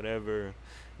talking, whatever,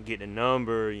 get the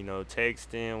number, you know,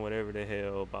 texting, whatever the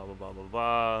hell, blah, blah, blah, blah,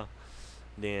 blah.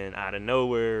 Then out of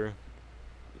nowhere,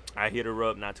 I hit her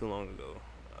up not too long ago.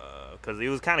 Cause it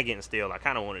was kind of getting stale. I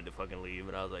kind of wanted to fucking leave,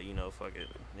 but I was like, fuck it.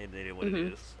 It is what it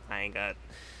is. I ain't got.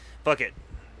 Fuck it.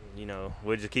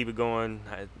 We'll just keep it going.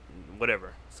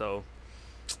 Whatever. So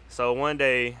one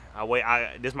day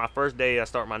this is my first day. I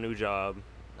start my new job.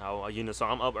 So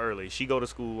I'm up early. She go to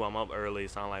school. I'm up early.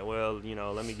 So I'm like, well,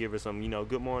 let me give her some,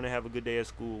 good morning, have a good day at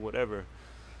school, whatever.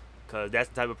 Cause that's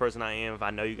the type of person I am. If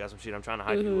I know you got some shit, I'm trying to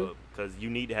hype you up. Cause you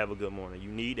need to have a good morning. You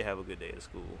need to have a good day at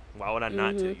school. Why would I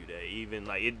not tell you that? Even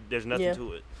there's nothing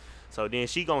to it. So then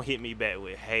she gonna hit me back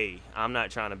with, "Hey, I'm not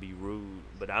trying to be rude,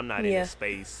 but I'm not in a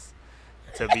space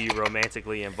to be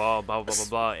romantically involved." Blah blah blah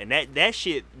blah. And that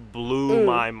shit blew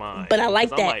my mind. But I like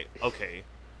that.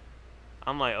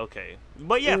 I'm like, okay.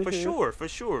 But yeah, for sure.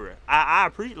 I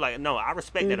appreciate I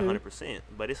respect that 100%.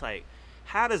 But it's like,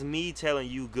 how does me telling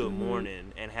you good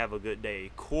morning and have a good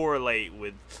day correlate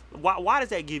with why does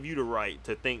that give you the right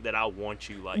to think that I want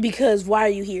you like because why are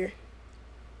you here?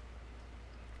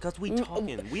 Because we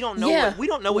talking. We don't know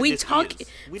what this is.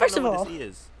 We First don't know of all, what this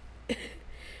is.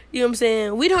 You know what I'm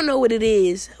saying? We don't know what it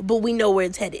is, but we know where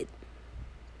it's headed.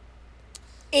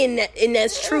 And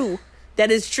that's true.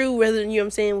 That is true rather than, you know what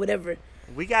I'm saying, whatever.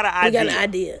 We got an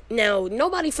idea. Now,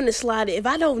 nobody finna slide it. If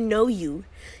I don't know you,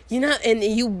 and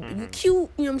you cute,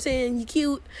 you know what I'm saying? You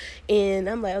cute, and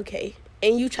I'm like, okay.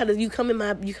 And you come in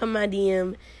my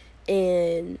DM,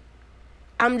 and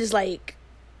I'm just like,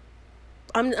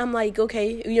 I'm like, okay,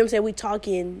 you know what I'm saying? We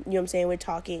talking, you know what I'm saying? We're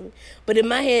talking. But in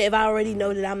my head, if I already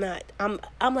know that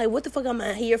I'm like, what the fuck am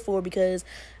I here for? Because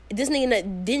this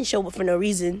nigga didn't show up for no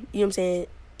reason, you know what I'm saying?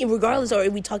 Regardless or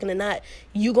if we talking or not,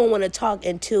 you gonna want to talk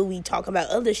until we talk about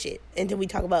other shit. And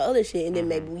then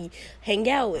maybe we hang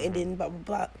out, and then blah, blah,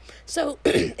 blah. So,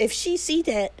 if she see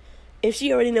that, if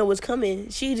she already know what's coming,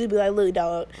 she just be like, look,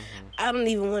 dog, I don't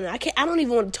even want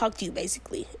to talk to you,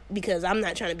 basically, because I'm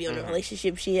not trying to be on a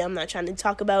relationship shit. I'm not trying to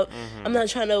talk about, I'm not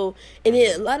trying to, and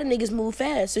then a lot of niggas move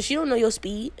fast, so she don't know your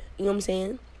speed, you know what I'm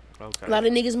saying? Okay. A lot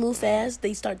of niggas move fast.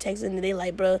 They start texting and they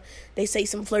like, bro, they say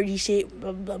some flirty shit,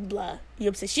 blah, blah, blah. You know what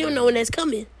I'm saying? She don't know when that's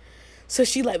coming. So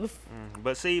she like...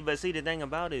 But see, the thing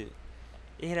about it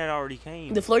had already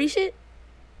came. The flirty shit?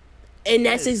 And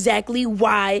that's exactly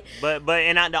why...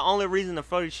 The only reason the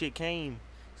flirty shit came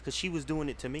is because she was doing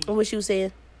it to me. What she was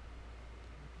saying?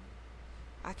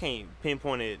 I can't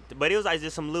pinpoint it, but it was like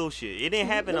just some little shit. It didn't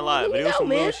happen a lot, but it was some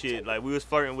little shit. Like we was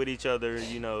flirting with each other,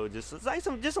 just like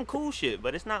some cool shit.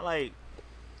 But it's not like,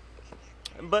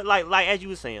 but like as you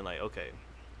were saying, like okay,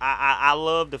 I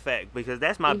love the fact because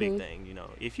that's my big thing.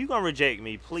 If you gonna reject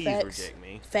me, please reject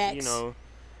me. Facts.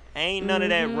 Ain't none of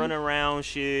that run around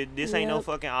shit. This ain't no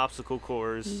fucking obstacle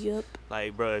course. Yep.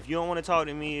 Like, bro, if you don't want to talk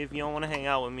to me, if you don't want to hang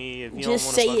out with me, if you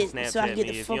just don't want to fucking Snapchat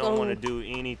me, if you don't want to do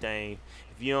anything,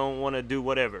 if you don't want to do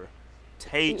whatever,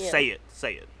 say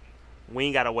it. We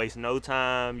ain't gotta waste no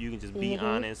time. You can just be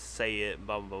honest, say it,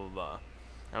 blah blah blah blah.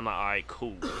 I'm like, all right,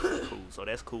 cool. So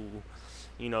that's cool.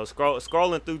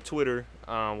 Scrolling through Twitter,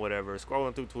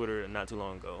 Scrolling through Twitter not too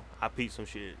long ago, I peeped some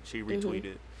shit. She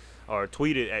retweeted or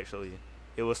tweeted actually.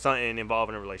 It was something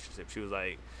involving a relationship. She was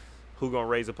like, who gonna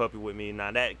raise a puppy with me?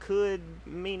 Now that could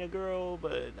mean a girl,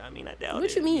 but I mean I doubt it.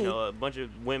 What you mean? A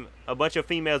bunch of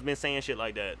females been saying shit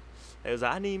like that. It was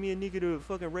like, I need me a nigga to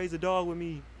fucking raise a dog with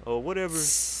me or whatever. She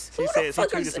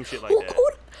tweeted some shit like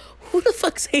that. Who the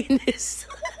fuck saying this?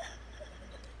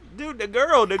 Dude, the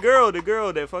girl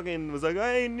that fucking was like,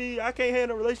 I can't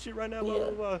handle a relationship right now, blah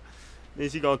blah blah. Then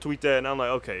she gonna tweet that, and I'm like,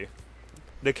 okay,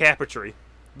 the capitry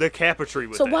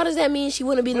with So that. why does that mean she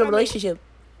wouldn't be in a relationship?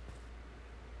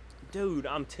 Dude,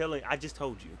 I just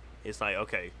told you. It's like,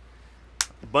 okay,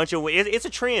 it's a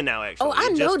trend now, actually. Oh, I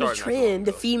know the trend.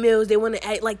 The females, they want to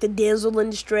act like the damsel in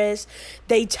distress.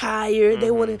 They tired.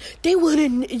 They want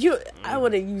to. I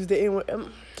want to use the N word.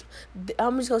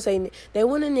 I'm just gonna say they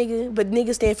want a nigga, but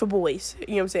nigga stand for boys. You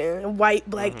know what I'm saying? White,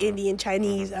 black, Indian,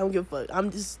 Chinese. I don't give a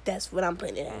fuck. That's what I'm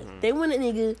putting it as. They want a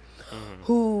nigga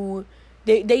who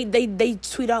they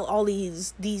tweet out all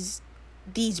these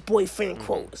boyfriend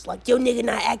quotes like your nigga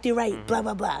not acting right, blah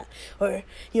blah blah, or you know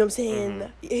what I'm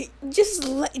saying,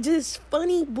 just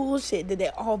funny bullshit that they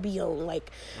all be on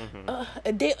like,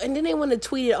 and then they want to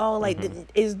tweet it all like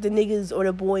is the niggas or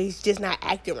the boys just not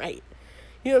acting right.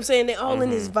 You know what I'm saying? They all in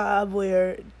this vibe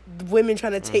where women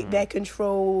trying to take back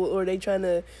control or they trying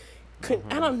to,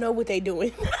 I don't know what they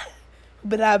doing.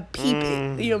 But I peep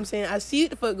it. You know what I'm saying? I see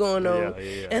what the fuck going on.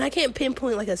 Yeah. And I can't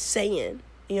pinpoint like a saying.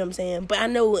 You know what I'm saying? But I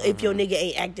know if your nigga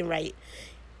ain't acting right.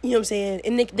 You know what I'm saying?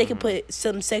 And they can put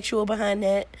something sexual behind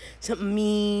that. Something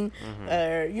mean.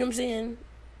 Or, you know what I'm saying?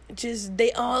 Just,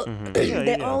 they all,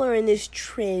 all are in this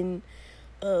trend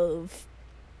of,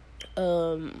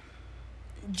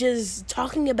 just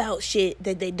talking about shit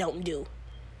that they don't do.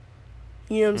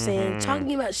 You know what I'm saying?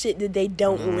 Talking about shit that they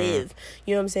don't live.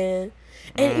 You know what I'm saying?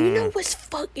 And you know what's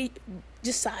fucking,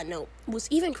 just side note, what's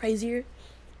even crazier?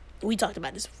 We talked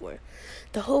about this before.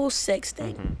 The whole sex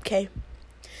thing, okay?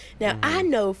 Now, I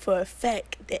know for a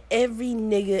fact that every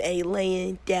nigga ain't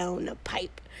laying down a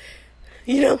pipe.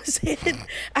 You know what I'm saying?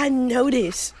 I know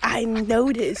this.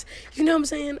 You know what I'm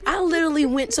saying? I literally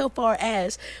went so far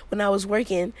as, when I was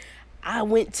working, I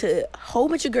went to a whole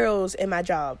bunch of girls in my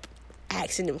job,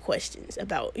 asking them questions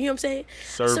about, you know what I'm saying?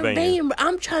 Surveying.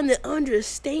 I'm trying to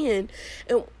understand.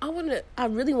 And I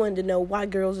really wanted to know why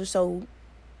girls are so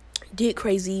dick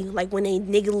crazy, like when they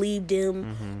nigga leave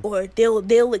them, or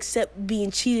they'll accept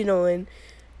being cheated on.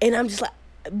 And I'm just like,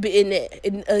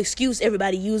 an excuse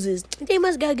everybody uses, they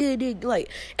must got good dick, like,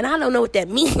 and I don't know what that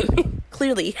means.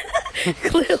 clearly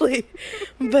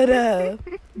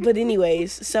but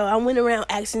anyways, so I went around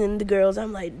asking the girls,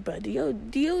 I'm like, bro,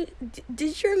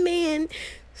 did your man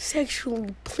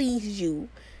sexually please you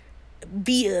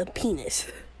via penis?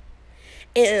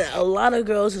 And a lot of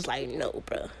girls was like, no,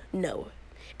 bro, no.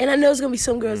 And I know there's gonna be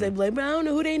some girls that be like, bro, I don't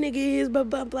know who they nigga is, blah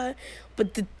blah blah.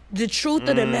 But the truth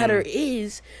of the matter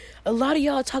is, a lot of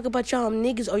y'all talk about y'all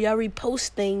niggas, or y'all repost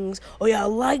things, or y'all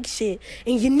like shit,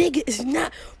 and your nigga is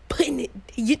not putting it.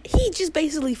 He just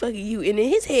basically fucking you, and in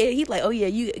his head, he like, oh yeah,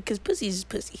 you, cause pussy's just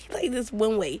pussy. Like, this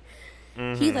one way.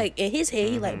 He like, in his head,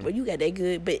 he like, bro, you got that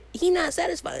good, but he not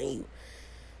satisfying you.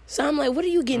 So I'm like, what are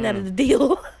you getting out of the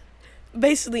deal?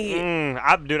 Basically.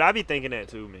 I be thinking that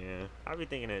too, man. I be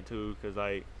thinking that too, cause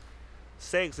like,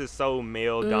 sex is so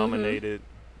male dominated,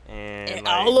 and like,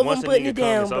 all of once them putting it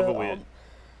down, it's over with.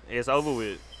 It's over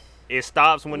with. It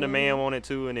stops when the man wanted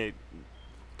to, and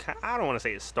I don't want to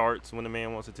say it starts when the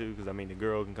man wants it to, because I mean the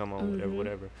girl can come on,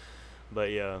 whatever.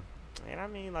 But yeah, and I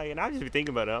mean, like, and I just be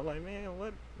thinking about it. I'm like, man,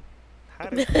 what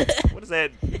does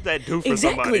that do for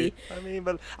somebody? I mean,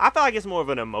 but I feel like it's more of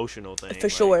an emotional thing. For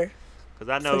sure. Because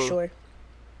I know. For sure.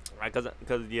 Right,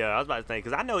 because yeah, I was about to say,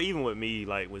 because I know even with me,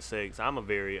 like with sex, I'm a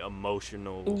very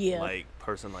emotional like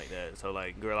person like that. So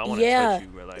like, girl, I want to touch you,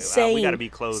 bro. Like, we gotta be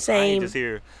close. I ain't just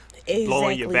here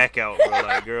blowing your back out, bro.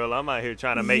 Like, girl, I'm out here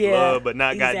trying to make love, but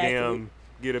not goddamn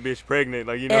get a bitch pregnant.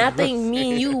 Like, you know. And I think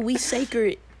me and you, we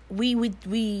sacred. We you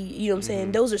know what I'm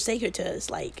saying? Those are sacred to us.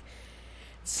 Like,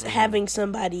 having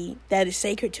somebody that is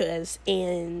sacred to us,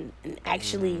 and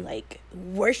actually like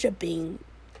worshiping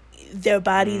their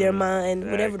body, their mind,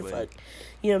 whatever the fuck,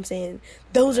 you know what I'm saying?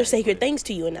 Those are sacred things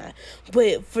to you and I.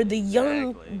 But for the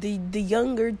young,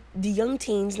 the young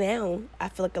teens now, I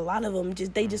feel like a lot of them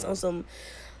just on some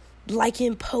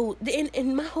liking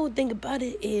and my whole thing about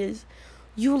it is,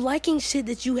 you liking shit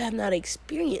that you have not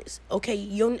experienced. Okay,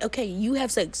 you have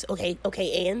sex. Okay,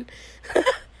 and.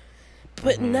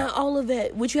 But not all of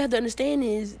that. What you have to understand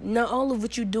is, not all of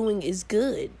what you're doing is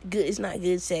good. Good is not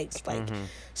good sex. Like,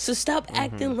 so stop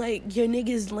acting like your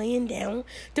nigga's laying down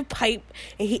the pipe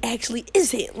and he actually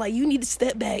isn't. Like, you need to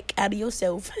step back out of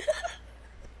yourself.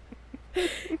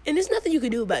 And there's nothing you can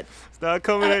do about it. Stop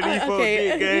coming at these folks,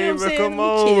 game, you know bro. Come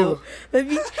on.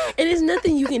 And there's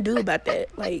nothing you can do about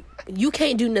that. Like, you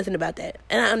can't do nothing about that.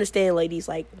 And I understand, ladies.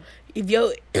 Like, if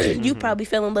you probably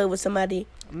fell in love with somebody.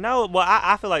 No, well,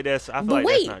 I feel like that's not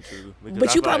true.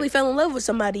 But you probably fell in love with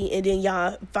somebody, and then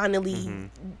y'all finally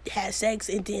had sex,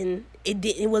 and then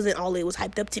it wasn't all it was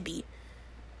hyped up to be.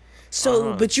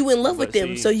 So, but you in love with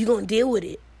them, so you gonna deal with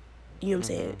it. You know what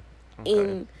I'm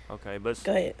saying? Okay, but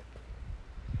go ahead.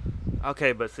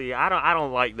 Okay, but see, I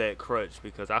don't like that crutch,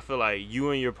 because I feel like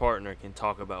you and your partner can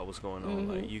talk about what's going on.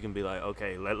 Like, you can be like,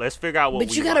 okay, let's figure out what.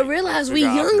 But you gotta realize we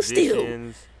young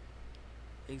still.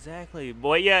 Exactly,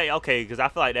 boy. Yeah, okay, because I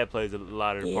feel like that plays a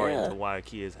lot of part into why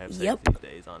kids have sex these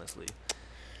days, honestly.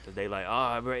 Cause they like,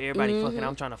 oh, bro, everybody fucking,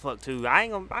 I'm trying to fuck too. I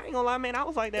ain't gonna lie, man. I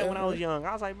was like that when I was young.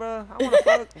 I was like, bro, I want to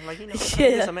fuck. I'm like, you know,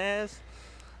 get some ass.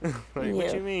 Like,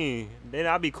 what you mean? Then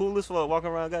I'll be cool as fuck walking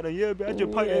around, got a I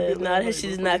just pipe that bitch. Nah, that shit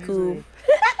is not cool.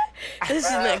 That shit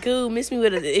is not cool. Miss me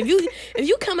with it. If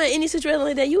you come at any situation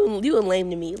like that, you a lame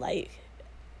to me. Like,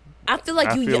 I feel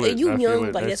like you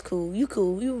young, like, that's cool. You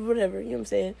cool. You whatever. You know what I'm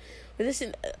saying? But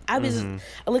listen, I was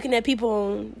looking at people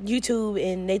on YouTube,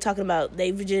 and they talking about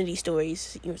their virginity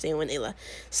stories. You know what I'm saying? When they like,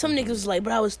 some niggas was like,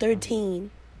 bro, I was 13,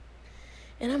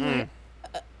 and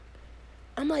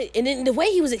I'm like, and then the way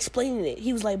he was explaining it,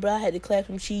 he was like, bro, I had to clap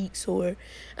some cheeks, or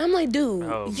I'm like,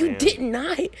 dude, you did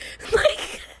not.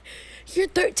 Like, you're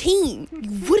 13.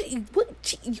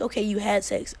 What? Okay, you had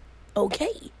sex.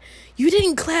 Okay. You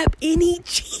didn't clap any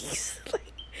cheeks.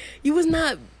 Like, you was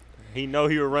not. He know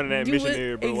he was running that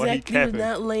missionary, bro. Exactly, he was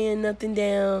not laying nothing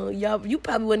down. You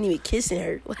probably wasn't even kissing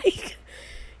her. Like,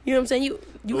 You know what I'm saying? You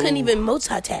couldn't even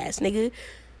multitask, nigga.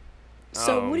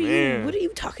 So what are you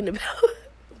talking about?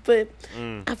 But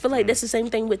I feel like that's the same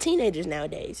thing with teenagers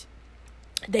nowadays.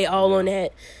 They all on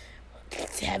that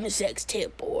having sex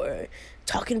tip or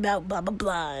talking about blah blah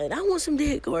blah. And I want some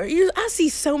dick, or I see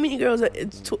so many girls on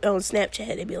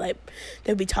Snapchat.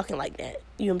 They'll be talking like that.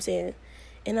 You know what I'm saying?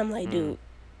 And I'm like, dude,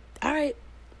 all right.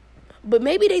 But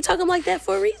maybe they talking like that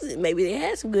for a reason. Maybe they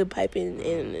had some good piping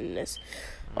and that's,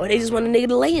 or they just want a nigga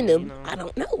to lay in them. I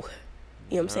don't know. You know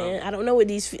what I'm saying? I don't know what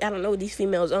these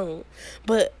females own.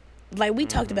 But like we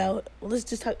talked about, let's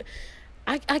just talk.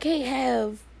 I can't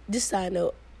have this side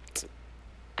note.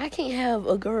 I can't have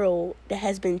a girl that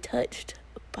has been touched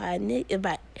by a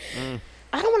nigga.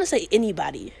 I don't want to say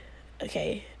anybody.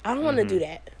 Okay, I don't want to do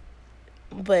that.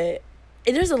 But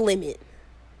there's a limit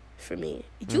for me.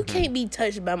 You can't be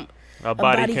touched by a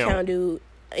body count, dude.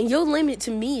 And your limit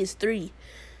to me is 3.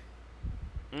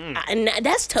 And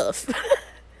that's tough.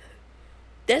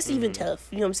 That's even tough.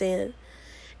 You know what I'm saying?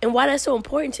 And why that's so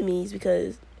important to me is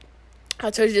because I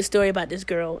told you this story about this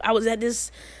girl. I was at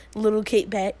this little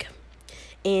kickback,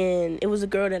 and it was a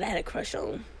girl that I had a crush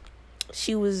on.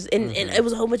 She was, and it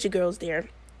was a whole bunch of girls there.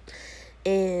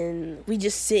 And we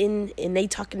just sitting, and they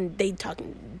talking. The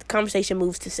conversation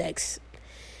moves to sex.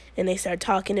 And they start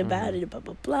talking about it, blah,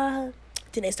 blah, blah.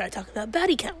 Then they start talking about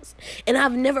body counts. And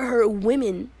I've never heard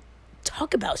women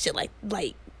talk about shit like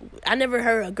I never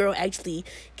heard a girl actually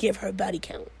give her body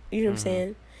count. You know what I'm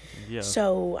saying? Yeah.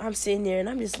 So I'm sitting there and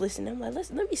I'm just listening. I'm like,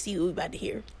 let me see what we about to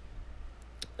hear.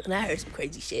 And I heard some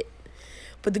crazy shit.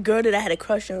 But the girl that I had a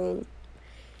crush on,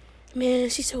 man,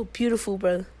 she's so beautiful,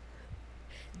 bro.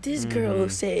 This girl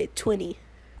said 20.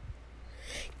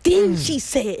 Then she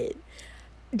said,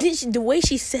 the way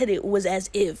she said it was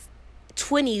as if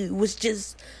 20 was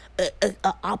just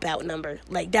a opt-out number.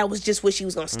 Like, that was just what she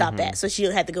was going to stop at, so she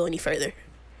didn't have to go any further.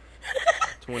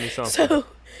 20-something. So,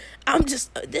 I'm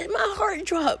just, my heart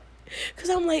dropped. Because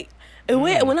I'm like,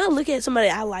 when I look at somebody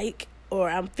I like or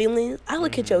I'm feeling, I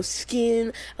look at your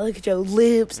skin, I look at your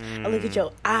lips, I look at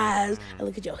your eyes, I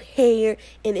look at your hair,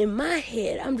 and in my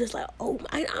head, I'm just like, oh,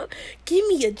 give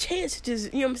me a chance to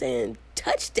just, you know what I'm saying,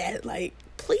 touch that, like,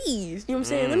 please, you know what I'm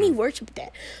saying, let me worship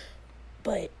that.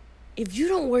 But if you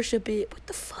don't worship it, what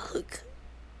the fuck?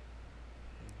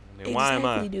 Then why am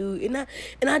I? Dude. And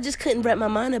I just couldn't wrap my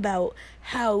mind about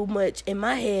how much in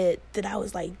my head that I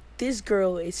was like, this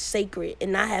girl is sacred,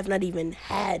 and I have not even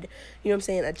had, you know what I'm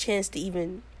saying, a chance to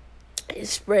even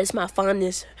express my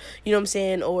fondness, you know what I'm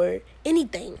saying, or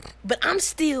anything. But I'm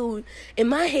still, in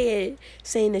my head,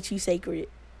 saying that you sacred.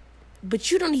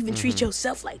 But you don't even treat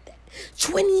yourself like that.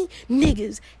 20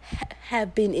 niggas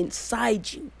have been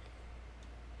inside you.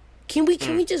 Can we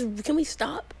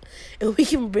stop? And we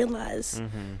can realize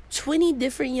 20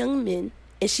 different young men,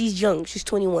 and she's young, she's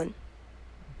 21.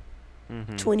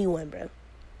 21, bro.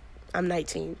 I'm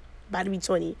 19, about to be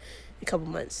 20 in a couple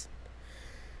months.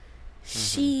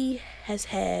 She has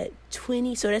had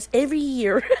 20, so that's every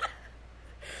year.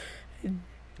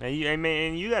 Now,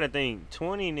 you got to think,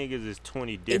 20 niggas is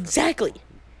 20 different. Exactly.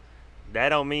 That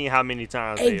don't mean how many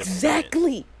times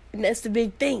exactly. And that's the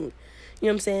big thing. You know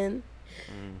what I'm saying?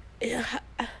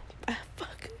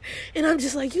 Fuck. And I'm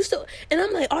just like, you still, and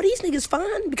I'm like, are these niggas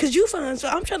fine? Because you fine, so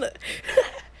I'm trying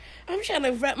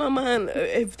to wrap my mind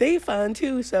if they fine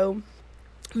too, so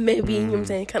maybe, you know what I'm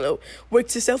saying, kind of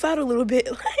works itself out a little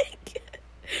bit, like,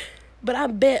 but I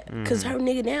bet, because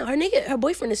her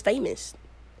boyfriend is famous,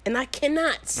 and I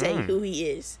cannot say who he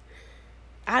is.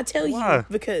 I'll tell you,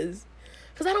 because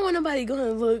I don't want nobody going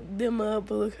to look them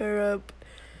up or look her up,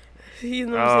 you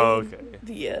know what I'm saying?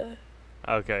 Okay. Yeah.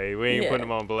 Okay, we ain't putting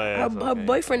him on blast. Her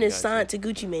boyfriend is signed to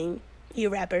Gucci Mane. He a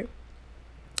rapper.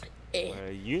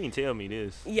 You ain't tell me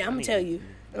this. Yeah, I'm gonna tell you.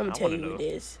 I'm gonna tell you who it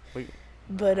is.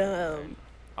 But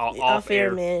off air,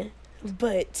 air, man.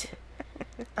 But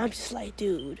I'm just like,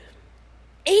 dude.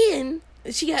 And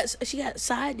she got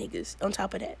side niggas on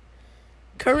top of that.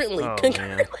 Concurrently.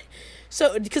 Man.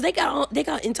 So because they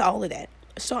got into all of that.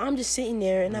 So I'm just sitting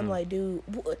there and I'm like, dude.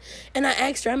 And I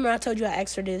asked her. I remember I told you I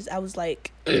asked her this. I was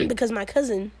like, because my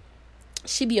cousin,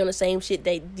 she be on the same shit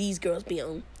that these girls be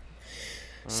on.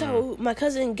 So my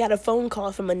cousin got a phone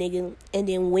call from a nigga and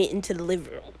then went into the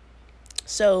living room.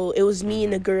 So it was me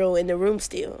and the girl in the room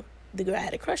still. The girl I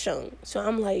had a crush on. So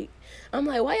I'm like,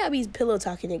 why y'all be pillow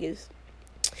talking niggas?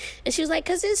 And she was like,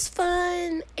 'cause it's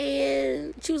fun.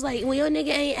 And she was like, when your nigga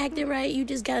ain't acting right, you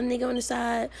just got a nigga on the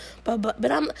side.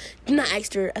 But I'm not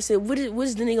asked her. I said, what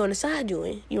is the nigga on the side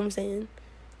doing? You know what I'm saying?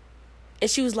 And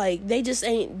she was like, they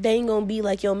ain't gonna be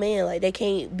like your man. Like, they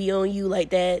can't be on you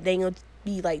like that. They ain't gonna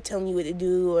be like telling you what to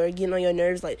do or getting on your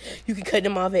nerves. Like, you can cut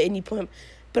them off at any point.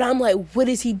 But I'm like, what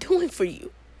is he doing for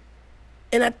you?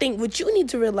 And I think what you need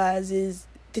to realize is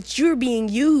that you're being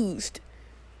used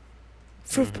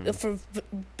for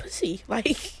pussy.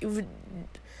 Like,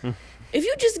 if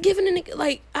you just giving a nigga,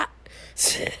 like,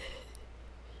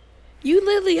 you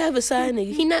literally have a side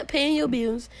nigga. He not paying your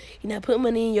bills. He not putting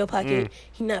money in your pocket.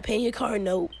 He not paying your car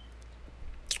note.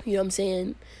 You know what I'm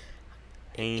saying?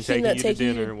 He ain't taking you to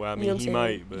dinner. Well, I mean, he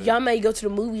might. But y'all may go to the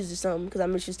movies or something, because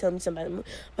I'm just telling me somebody.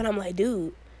 But I'm like,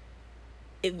 dude,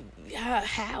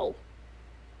 how?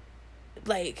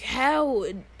 Like, how?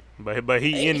 But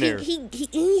he in there. He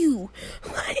in you.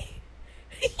 Like,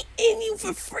 he in you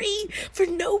for free, for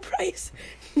no price,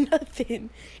 nothing.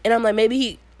 And I'm like, maybe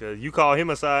he... Cause you call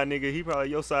him a side nigga, he probably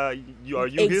your side. Are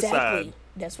you his side?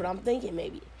 That's what I'm thinking,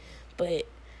 maybe. But,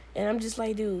 and I'm just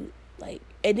like, dude, like,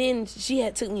 and then she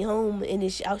had took me home, and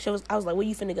then I was like, where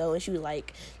you finna go? And she was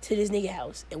like, to this nigga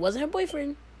house. It wasn't her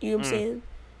boyfriend. You know what I'm saying?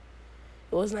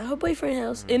 It was not her boyfriend's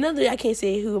house. Another, I can't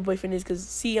say who her boyfriend is, because,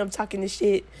 see, I'm talking this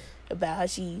shit about how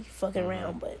she fucking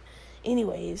around. But,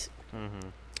 anyways,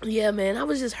 yeah, man, I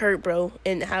was just hurt, bro.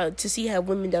 And to see how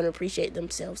women don't appreciate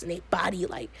themselves and their body,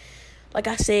 like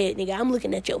I said, nigga, I'm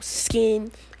looking at your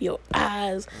skin, your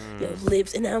eyes, your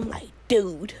lips, and I'm like,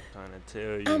 dude. Trying to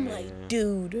tell you, I'm man. Like,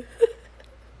 dude.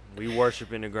 We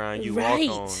worshiping the ground you right.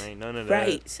 walk on. Ain't none of that.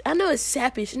 Right. I know it's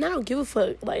sapphish, and I don't give a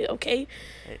fuck. Like, okay.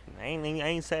 I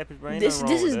ain't sapphish, bro. Ain't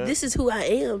This is who I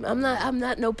am. I'm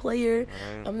not no player.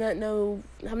 Right.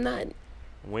 I'm not.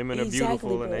 Women are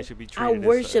beautiful, bro. And they should be treated. I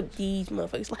worship these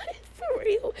motherfuckers, like, for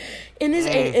real. And this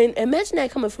and imagine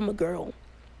that coming from a girl.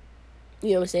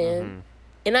 You know what I'm saying?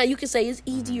 And now you can say it's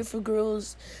easier for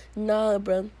girls. Nah,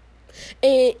 bro.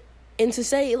 And to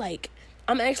say, like,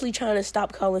 I'm actually trying to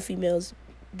stop calling females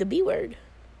the B word.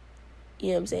 You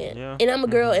know what I'm saying? Yeah. And I'm a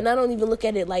girl, and I don't even look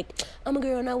at it like I'm a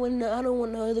girl, and I don't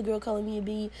want no other girl calling me a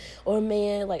B or a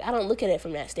man. Like, I don't look at it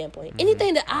from that standpoint.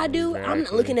 Anything that I do, I'm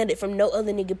not looking at it from no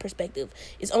other nigga perspective.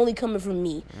 It's only coming from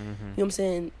me. You know what I'm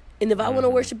saying? And if I want to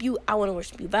worship you, I want to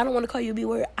worship you. If I don't want to call you a B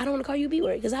word, I don't want to call you a B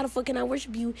word. Because how the fuck can I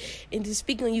worship you and just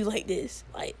speak on you like this?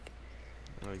 Like,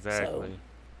 exactly.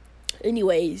 So,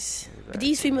 anyways, but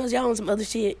these females, y'all on some other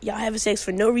shit. Y'all having sex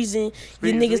for no reason.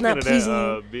 Your niggas not pleasing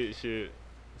you. Bitch shit.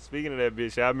 Speaking of that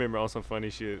bitch shit, I remember on some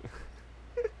funny shit.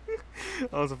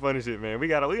 On some funny shit, man. We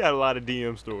got a lot of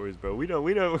DM stories, bro. We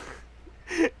don't.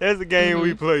 That's the game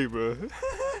we play, bro.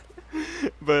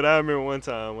 But I remember one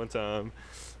time.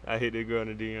 I hit that girl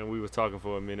in the DM. We was talking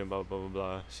for a minute, blah, blah, blah,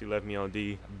 blah. She left me on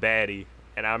D, baddie.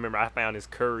 And I remember I found this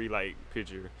Curry, like,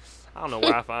 picture. I don't know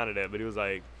where I found it at, but it was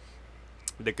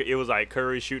like,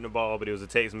 Curry shooting the ball, but it was a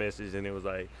text message, and it was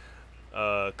like,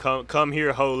 come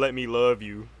here, ho, let me love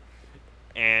you.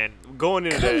 And going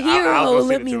into that, I was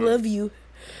let me love you.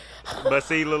 But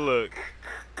see, look.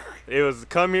 It was,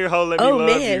 come here, ho, let me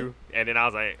love you. And then I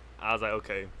was like,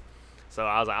 okay. So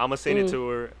I was like, I'm going to send it to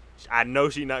her. I know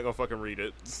she not gonna fucking read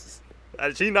it.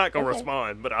 She not gonna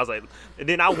respond. But I was like, and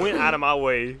then I went out of my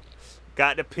way,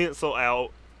 got the pencil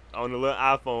out on the little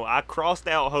iPhone. I crossed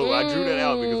out hoe. I drew that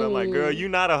out because I'm like, girl, you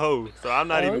not a hoe, so I'm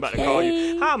not even about to call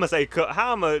you. How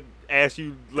I'm gonna ask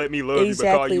you let me love you but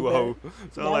call you a hoe?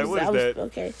 So I'm like, what is that?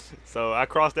 Okay. So I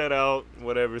crossed that out,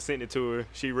 whatever, sent it to her.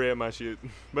 She read my shit,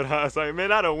 but I was like,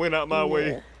 man, I done went out my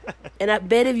way. And I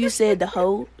bet if you said the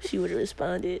hoe, she would have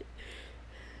responded.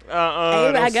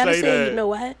 I gotta say, that. You know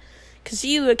why? Because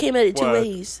she would have came at it two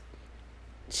ways.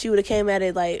 She would have came at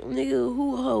it like, nigga,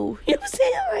 who a hoe? You know what I'm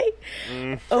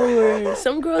saying? Like, or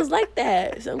some girls like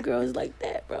that. Some girls like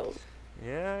that, bro.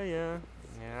 Yeah.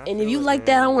 And if you like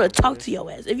that, I want to talk to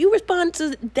your ass. If you respond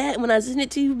to that when I send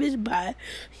it to you, bitch, bye.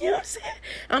 You know what I'm saying?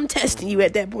 I'm testing you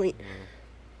at that point.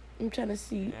 I'm trying to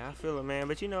see. Yeah, I feel it, man.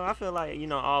 But I feel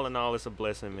like all in all, it's a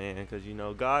blessing, man. Because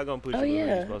God gonna put you where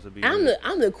you're supposed to be. I'm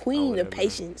the queen of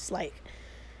patience. Like,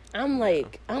 I'm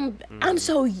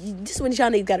so. This is what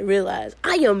y'all niggas gotta realize.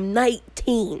 I am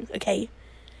 19, okay,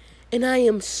 and I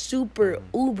am super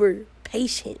uber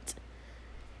patient,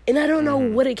 and I don't know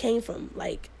what it came from.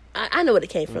 Like, I know what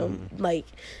it came from. Like,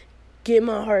 getting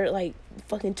my heart like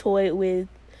fucking toyed with.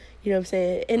 You know what I'm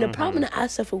saying? And the problem that I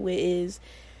suffer with is,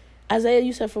 Isaiah,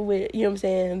 you suffer with, you know what I'm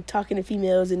saying, talking to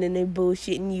females and then they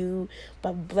bullshitting you,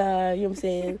 blah, blah, blah, you know what I'm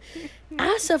saying?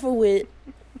 I suffer with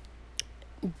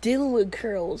dealing with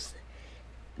girls.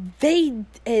 They,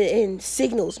 and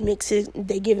signals,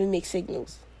 they giving mixed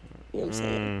signals. You know what I'm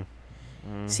saying?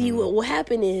 See, what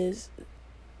happened is,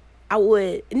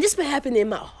 and this been happening in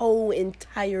my whole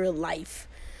entire life.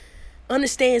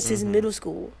 Understand since middle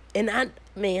school. And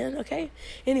okay?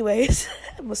 Anyways,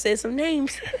 I'm going to say some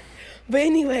names. But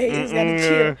anyways, gotta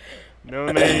chill.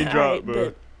 No name drop, right,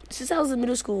 but since I was in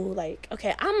middle school, like,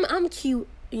 okay, I'm cute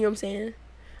You know what I'm saying?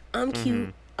 I'm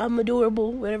cute. I'm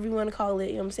adorable, whatever you want to call it.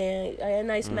 You know what I'm saying? I got a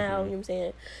nice smile. You know what I'm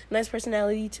saying? Nice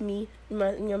personality to me. You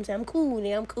know what I'm saying? I'm cool.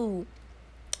 Nigga, I'm cool.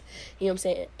 You know what I'm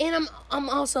saying? And I'm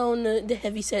also on the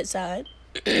heavy set side.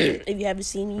 If you haven't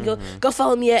seen me, go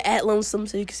follow me at Lonesome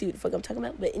so you can see what the fuck I'm talking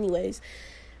about. But anyways,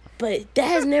 but that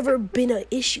has never been an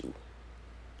issue.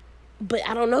 But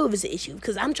I don't know if it's an issue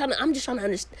because I'm just trying to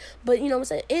understand. But you know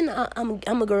what I'm saying? And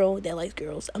I'm a girl that likes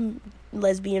girls. I'm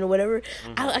lesbian or whatever.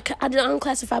 I don't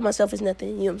classify myself as nothing.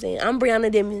 You know what I'm saying? I'm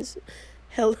Brianna Demons.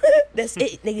 Hell, that's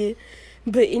it, nigga.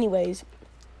 But anyways,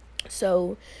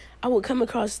 so I would come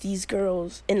across these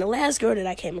girls, and the last girl that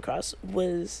I came across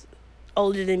was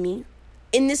older than me.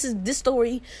 And this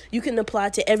story you can apply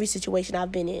to every situation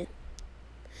I've been in.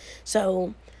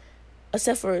 So,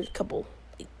 except for a couple.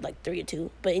 Like 3 or 2,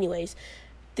 but anyways,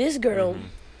 this girl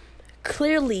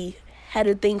clearly had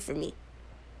a thing for me.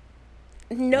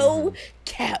 No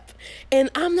cap. And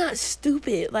I'm not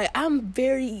stupid. Like I'm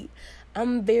very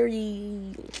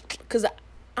cuz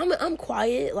I'm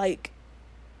quiet. Like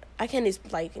I can't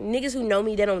like niggas who know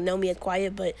me, they don't know me as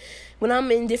quiet, but when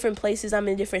I'm in different places, I'm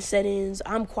in different settings,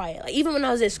 I'm quiet. Like even when I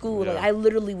was at school, like I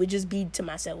literally would just be to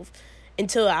myself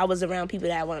until I was around people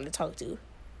that I wanted to talk to.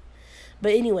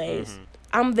 But anyways,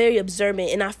 I'm very observant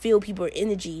and I feel people's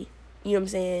energy. You know what I'm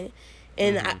saying?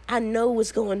 And I know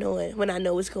what's going on when I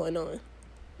know what's going on.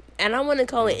 And I want to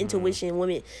call it intuition,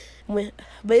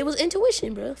 but it was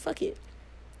intuition, bro. Fuck it.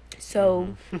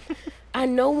 So I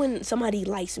know when somebody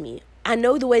likes me. I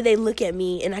know the way they look at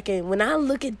me, and when I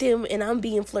look at them and I'm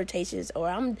being flirtatious or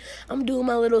I'm doing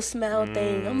my little smile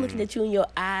thing, I'm looking at you in your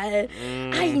eye.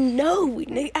 I know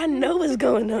what's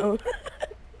going on.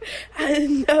 I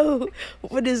know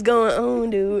what is going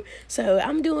on, dude. So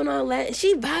I'm doing all that.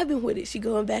 She vibing with it. She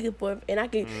going back and forth, and I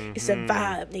can. It's a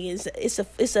vibe, nigga.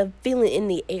 It's a feeling in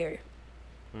the air.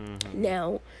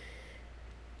 Now,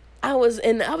 I was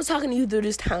talking to you through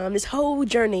this time, this whole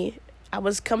journey. I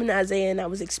was coming to Isaiah, and I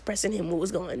was expressing him what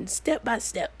was going step by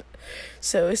step.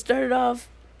 So it started off,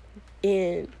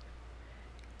 and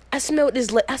I smelled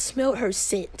her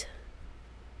scent.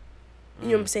 You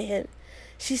know what I'm saying?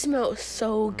 She smelled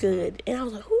so good. And I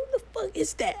was like, who the fuck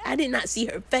is that? I did not see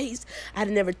her face. I had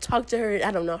never talked to her.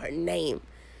 I don't know her name.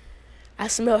 I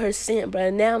smell her scent,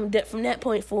 but now from that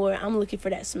point forward, I'm looking for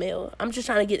that smell. I'm just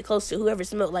trying to get close to whoever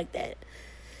smelled like that.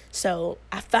 So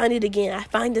I find it again. I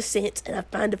find the scent and I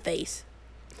find the face.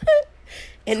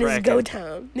 And it's go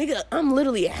time. Nigga, I'm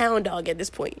literally a hound dog at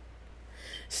this point.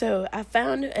 So I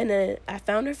found her, and then I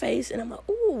found her face, and I'm like,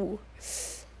 ooh,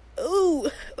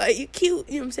 like you cute,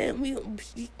 you know what I'm saying?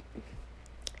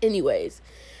 Anyways,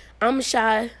 I'm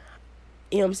shy,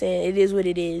 you know what I'm saying? It is what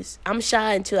it is. I'm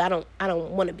shy until I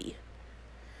don't want to be.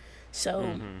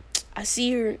 So I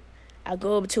see her, I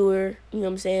go up to her, you know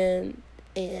what I'm saying?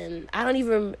 And I don't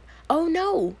even,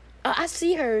 I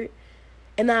see her,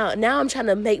 and now I'm trying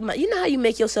to make you know how you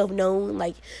make yourself known,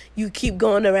 like you keep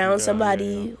going around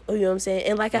somebody, or you know what I'm saying?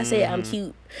 And like I said, I'm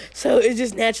cute, so it's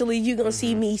just naturally you gonna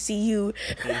see me, see you.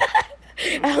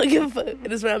 I don't give a fuck.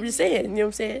 That's what I'm just saying, you know what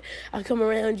I'm saying? I'll come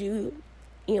around you, you know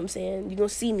what I'm saying? You're gonna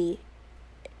see me.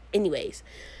 Anyways,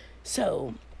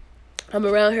 so I'm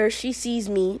around her, she sees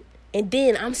me, and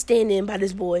then I'm standing by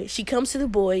this boy. She comes to the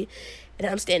boy, and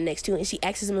I'm standing next to him, and she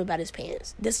asks him about his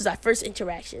pants. This is our first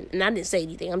interaction, and I didn't say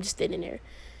anything. I'm just standing there.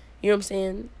 You know what I'm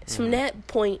saying? So from that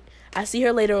point, I see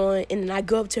her later on, and then I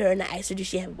go up to her, and I ask her, does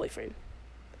she have a boyfriend?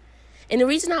 And the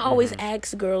reason I always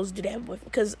ask girls, do they have a boyfriend?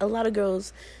 Because a lot of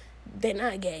girls, they're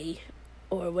not gay,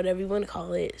 or whatever you want to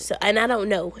call it. So, and I don't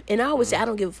know. And I always say, I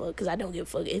don't give a fuck, because I don't give a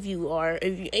fuck if you are,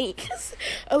 if you ain't. Cause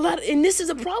and this is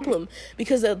a problem,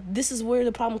 because this is where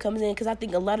the problem comes in, because I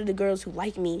think a lot of the girls who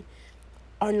like me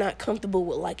are not comfortable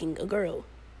with liking a girl.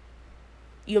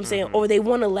 You know what I'm saying? Or they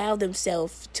want to allow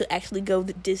themselves to actually go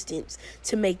the distance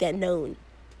to make that known.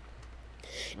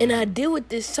 And I deal with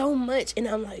this so much, and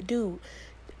I'm like, dude,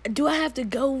 do I have to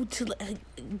go to a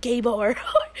gay bar?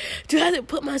 Do I have to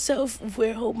put myself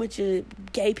where a whole bunch of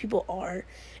gay people are?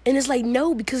 And it's like,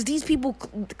 no, because these people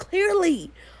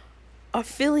clearly are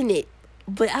feeling it,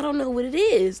 but I don't know what it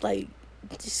is. Like,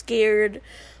 just scared,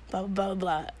 blah, blah, blah,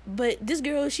 blah. But this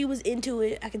girl, she was into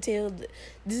it. I could tell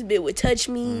this bit would touch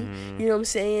me. You know what I'm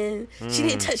saying? She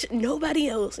didn't touch nobody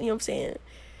else. You know what I'm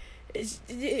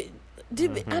saying?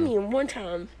 I mean, one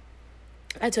time,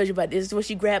 I told you about this, when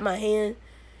she grabbed my hand.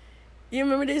 You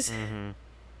remember this?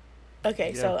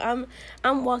 Okay, yeah. So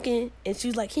I'm walking, and she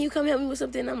was like, can you come help me with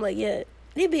something? I'm like, yeah.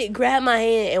 They bitch grabbed my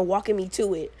hand and walking me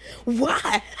to it.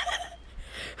 Why?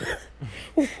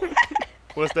 Why?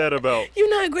 What's that about? You're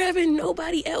not grabbing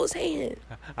nobody else's hand.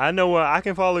 I know what I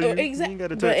can follow you. Exactly. You ain't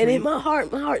gotta Bro, touch and me. in my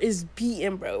heart is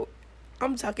beating, bro.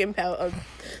 I'm talking about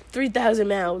 3,000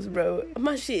 miles, bro.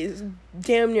 My shit is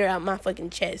damn near out my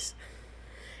fucking chest.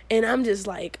 And I'm just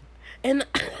like, and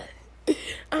I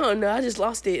don't know, I just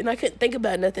lost it. And I couldn't think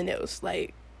about nothing else.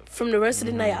 Like, from the rest of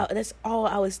the night, that's all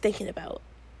I was thinking about.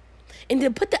 And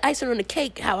then put the icing on the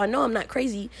cake, how I know I'm not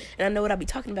crazy and I know what I be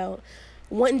talking about.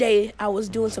 One day, I was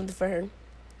doing something for her.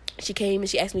 She came and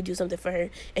she asked me to do something for her,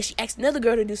 and she asked another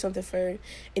girl to do something for her.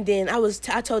 And then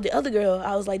I told the other girl,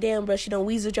 I was like, damn, bro, she done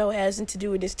weaseled your ass into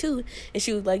doing this too. And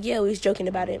she was like, yeah, we was joking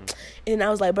about it. And I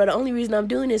was like, bro, the only reason I'm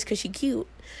doing this because she cute.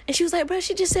 And she was like, bro,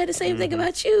 she just said the same thing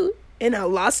about you. And I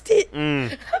lost it.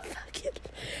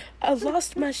 I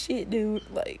lost my shit, dude.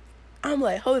 Like, I'm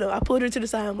like, hold on. I pulled her to the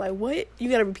side. I'm like, what? You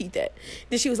gotta repeat that.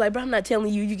 Then she was like, bro, I'm not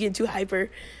telling you. You getting too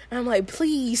hyper. And I'm like,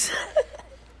 please.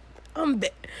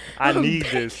 I need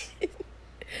this.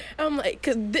 I'm like,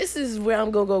 because this is where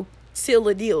I'm going to go seal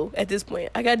a deal at this point.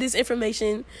 I got this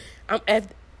information.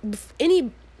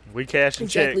 We cashing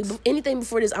checks. Anything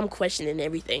before this, I'm questioning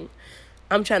everything.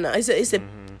 I'm trying to, it's a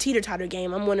teeter-totter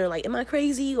game. I'm wondering, like, am I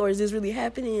crazy or is this really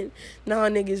happening? Nah,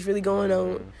 nigga, it's really going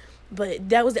on. But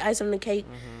that was the icing on the cake.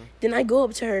 Then I go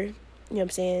up to her, you know what I'm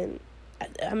saying?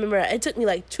 I remember it took me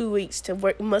like 2 weeks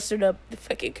to muster up the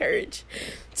fucking courage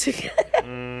to.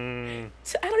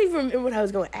 So I don't even remember what I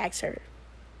was going to ask her.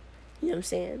 You know what I'm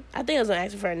saying? I think I was going to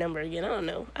ask her for her number again. I don't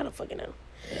know. I don't fucking know.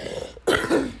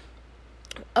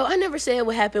 Oh, I never said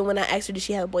what happened when I asked her did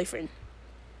she have a boyfriend.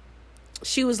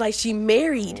 She was like, she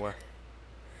married. What?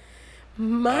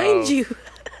 Mind you,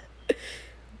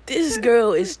 this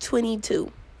girl is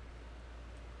 22.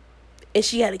 And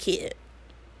she had a kid.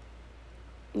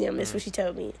 Yeah, that's what she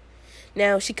told me.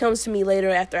 Now, she comes to me later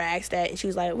after I asked that, and she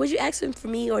was like, was you asking for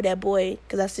me or that boy?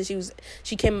 Because I said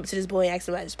she came up to this boy and asked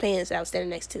him about his pants that I was standing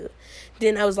next to.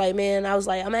 Then I was like,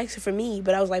 I'm asking for me.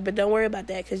 But I was like, but don't worry about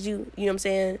that because you know what I'm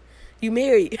saying? You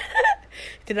married.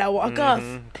 Then I walk off.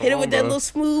 Hit it with that little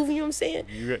smooth, you know what I'm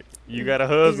saying? You got a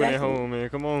husband at home, man.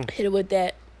 Come on. Hit it with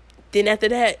that. Then after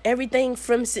that, everything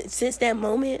from since that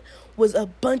moment was a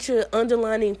bunch of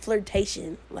underlining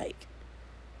flirtation. Like,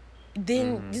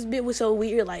 then this bit was so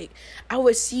weird. Like, I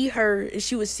would see her and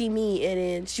she would see me and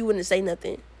then she wouldn't say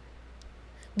nothing.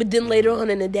 But then later on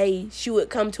in the day, she would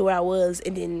come to where I was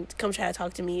and then come try to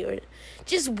talk to me or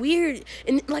just weird.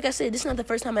 And like I said, this is not the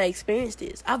first time I experienced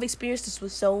this. I've experienced this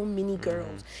with so many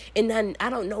girls. And I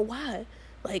don't know why.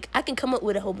 Like, I can come up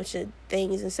with a whole bunch of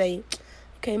things and say,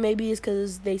 okay, maybe it's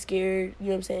because they scared, you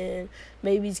know what I'm saying?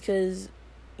 Maybe it's because,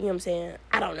 you know what I'm saying?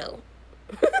 I don't know.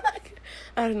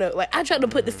 I don't know. Like, I tried to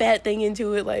put the fat thing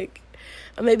into it, like,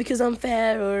 maybe because I'm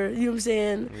fat or, you know what I'm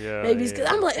saying? Yeah, maybe it's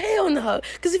because I'm like, hell no.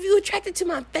 Because if you're attracted to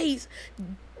my face,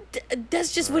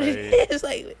 that's just what it is.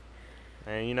 Like,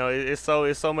 and, you know, it's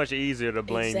so much easier to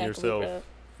blame yourself bro.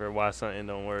 for why something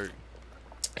don't work.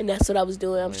 And that's what I was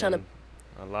doing. I was trying to.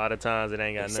 A lot of times it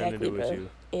ain't got nothing to do with you.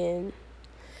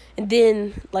 And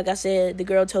then, like I said, the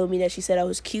girl told me that she said I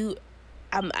was cute.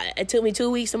 It took me 2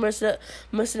 weeks to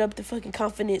muster up the fucking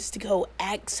confidence to go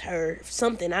ask her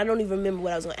something. I don't even remember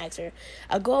what I was going to ask her.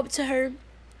 I go up to her.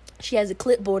 She has a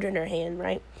clipboard in her hand,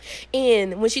 right?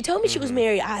 And when she told me she was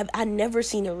married, I never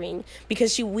seen a ring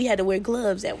because we had to wear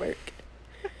gloves at work.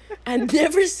 I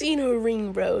never seen her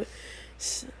ring, bro.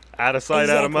 Out of sight,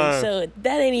 out of mind. So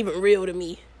that ain't even real to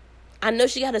me. I know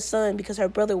she got a son because her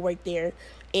brother worked there.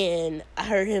 And I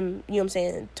heard him, you know what I'm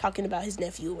saying, talking about his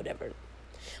nephew or whatever.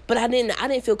 But I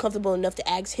didn't feel comfortable enough to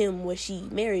ask him was she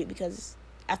married because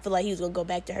I feel like he was going to go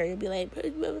back to her and be like,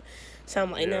 so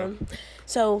I'm like, no.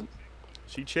 So.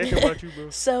 She checking about you, bro.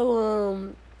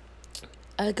 So,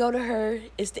 I go to her.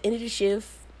 It's the end of the shift.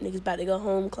 Niggas about to go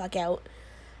home, clock out.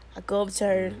 I go up to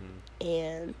her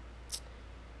and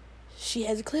she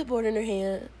has a clipboard in her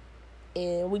hand.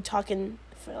 And we talking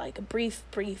for like a brief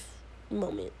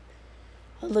moment.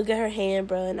 I look at her hand,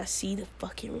 bro, and I see the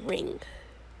fucking ring.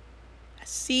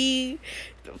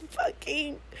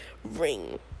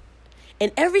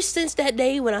 And ever since that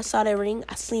day when I saw that ring,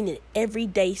 I seen it every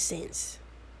day since.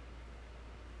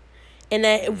 And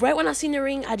right when I seen the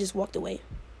ring, I just walked away.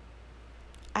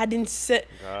 I didn't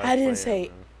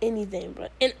say anything, bro.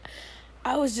 And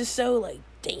I was just so like,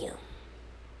 damn.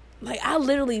 Like,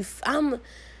 I'm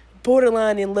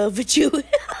borderline in love with you.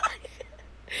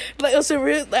 Like,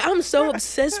 I'm so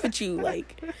obsessed with you.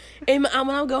 Like, and when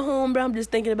I go home, bro, I'm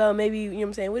just thinking about maybe, you know what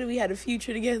I'm saying, what if we had a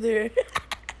future together?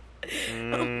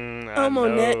 I'm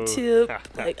on that tip.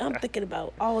 Like, I'm thinking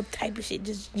about all type of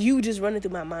shit. You just running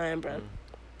through my mind, bro.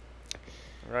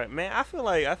 Right, man. I feel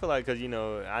like, cause I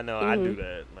know I do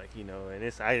that, like and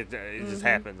it just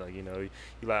happens, like you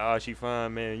like, oh, she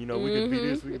fine, man. We could be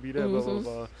this, we could be that, blah blah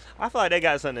blah. I feel like they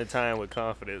got something to time with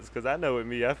confidence, cause I know with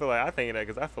me, I feel like I think that,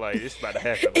 cause I feel like it's about to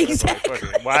happen. Like, Exactly. I feel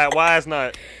like, fuck it. Why it's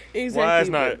not? Exactly. Why it's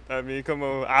not? I mean, come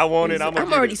on. I want it. I'm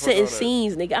already setting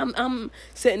scenes, nigga. I'm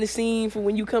setting the scene for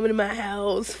when you come into my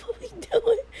house. What we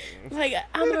doing? Like,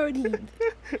 I'm already.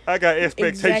 I got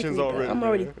expectations already. I'm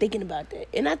already thinking about that,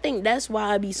 and I think that's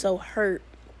why I be so hurt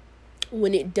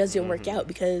when it doesn't work out,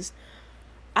 because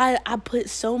I put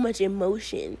so much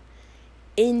emotion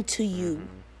into you,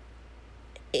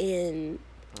 and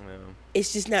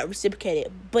it's just not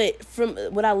reciprocated. But from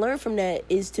what I learned from that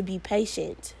is to be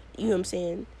patient. You know what I'm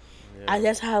saying? Yeah.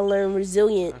 That's how I learned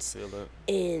resilience. I feel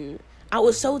it. And I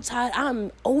was so tired.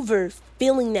 I'm over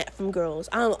feeling that from girls.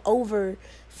 I'm over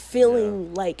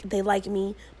feeling like they like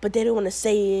me, but they don't want to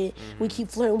say it. We keep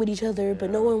flirting with each other, but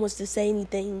no one wants to say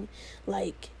anything.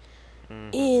 Like,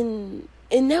 and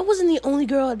that wasn't the only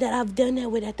girl that I've done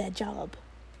that with at that job.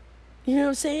 You know what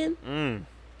I'm saying?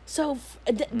 So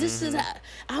this is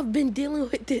I've been dealing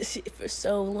with this shit for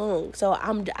so long. So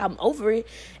I'm over it,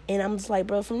 and I'm just like,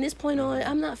 bro, from this point on,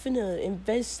 I'm not finna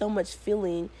invest so much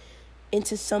feeling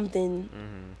into something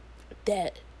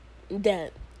that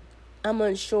I'm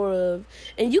unsure of.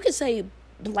 And you can say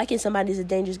liking somebody is a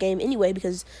dangerous game anyway,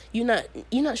 because you're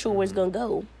not sure where it's gonna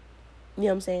go. You know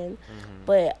what I'm saying?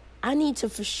 But I need to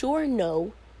for sure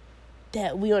know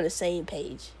that we on the same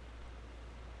page.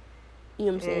 You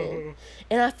know what I'm saying?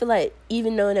 And I feel like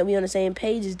even knowing that we on the same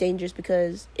page is dangerous,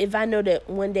 because if I know that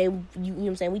one day, you know what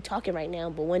I'm saying, we talking right now,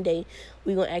 but one day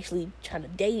we gonna actually try to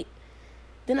date,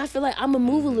 then I feel like I'm gonna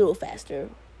move a little faster,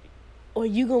 or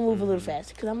you gonna move a little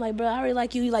faster, because I'm like, bro, I already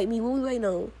like you like me. What we waiting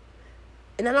on?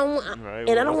 And I don't want, I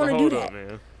don't want to do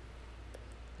that,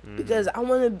 because I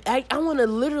want to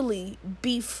literally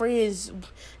be friends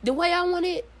the way I want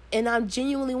it, and I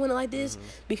genuinely want it like this,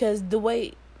 because the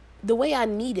way I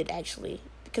need it, actually.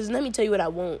 Because let me tell you what I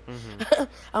want.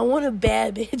 I want a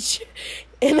bad bitch,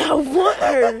 and I want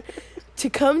her to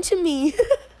come to me,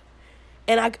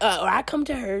 and I come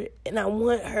to her, and I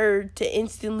want her to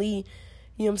instantly,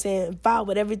 you know what I'm saying, vibe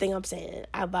with everything I'm saying.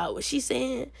 I vibe what she's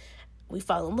saying. We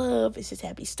fall in love. It's just a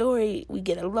happy story. We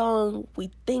get along.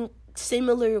 We think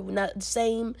similar. We're not the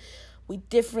same. We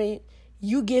different.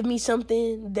 You give me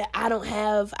something that I don't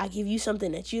have. I give you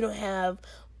something that you don't have.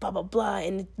 Blah, blah, blah,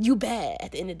 and you bad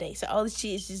at the end of the day. So all this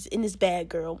shit is just in this bad,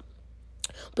 girl.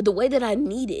 But the way that I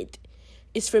need it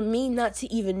is for me not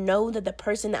to even know that the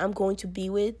person that I'm going to be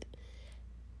with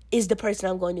is the person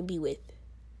I'm going to be with.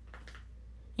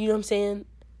 You know what I'm saying?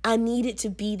 I need it to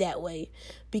be that way,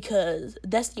 because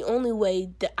that's the only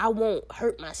way that I won't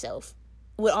hurt myself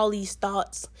with all these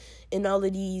thoughts and all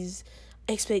of these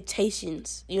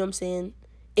expectations. You know what I'm saying?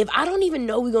 If I don't even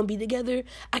know we're going to be together,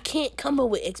 I can't come up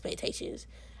with expectations.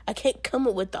 I can't come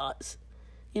up with thoughts.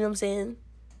 You know what I'm saying?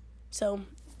 So,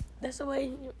 that's the way I,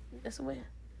 you know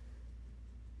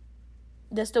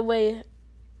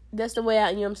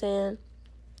what I'm saying?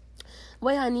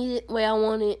 Way I need it, way I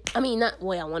want it. I mean, not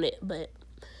way I want it, but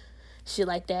shit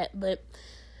like that. But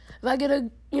if I get a, you know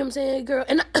what I'm saying, girl,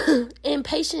 and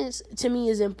patience to me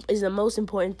is the most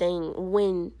important thing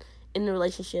when in a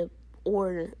relationship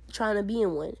or trying to be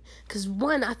in one. Because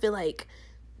one, I feel like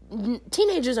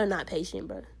teenagers are not patient,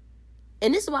 bro.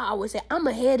 And this is why I always say I'm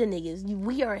ahead of niggas.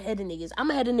 We are ahead of niggas.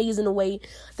 I'm ahead of niggas in the way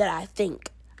that I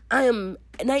think. I am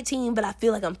 19, but I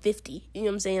feel like I'm 50. You know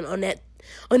what I'm saying? On that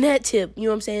tip, you know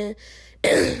what I'm saying?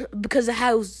 Because of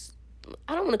how,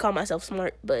 I don't want to call myself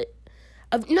smart, but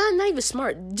not even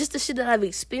smart. Just the shit that I've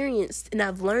experienced and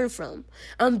I've learned from.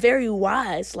 I'm very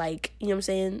wise, like, you know what I'm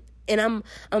saying? And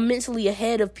I'm mentally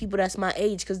ahead of people that's my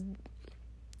age, because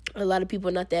a lot of people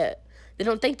are not that, they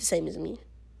don't think the same as me.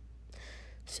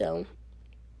 So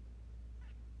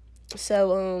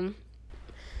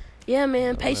yeah,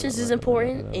 man, patience is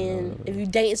important. And if you're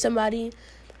dating somebody,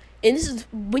 and this is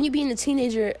when you being a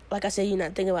teenager, like I said, you're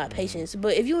not thinking about patience.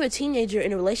 But if you're a teenager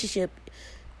in a relationship,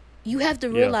 you have to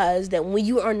realize that when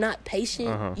you are not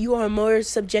patient, you are more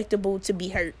susceptible to be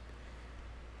hurt.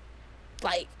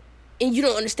 Like, and you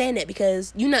don't understand that,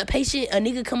 because you're not patient. A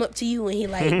nigga come up to you and he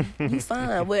like, you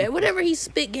fine. Whatever he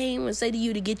spit game and say to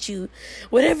you to get you,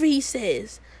 whatever he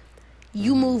says,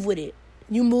 you move with it.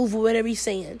 You move with whatever he's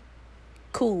saying.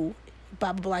 Cool.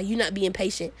 Blah, blah, blah. You're not being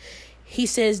patient. He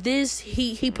says this,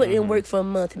 he put in work for a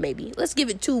month maybe. Let's give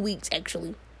it 2 weeks,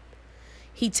 actually.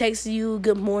 He texts you,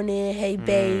 good morning, hey,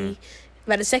 bae.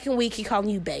 By the second week, he calling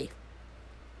you bae.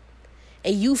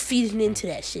 And you feeding into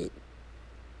that shit.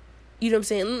 You know what I'm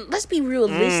saying? Let's be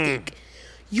realistic.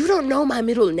 You don't know my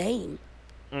middle name.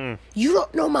 You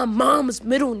don't know my mom's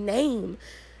middle name.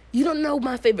 You don't know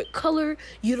my favorite color.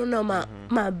 You don't know my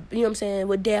you know what I'm saying,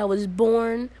 what day I was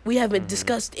born. We haven't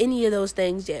discussed any of those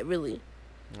things yet, really.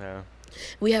 Yeah.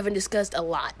 We haven't discussed a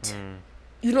lot.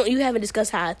 You haven't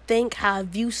discussed how I think, how I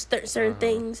view certain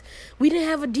things. We didn't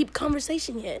have a deep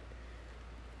conversation yet.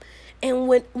 And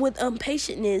with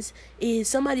patientness is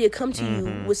somebody will come to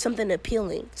you with something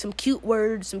appealing, some cute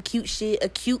words, some cute shit, a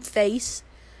cute face.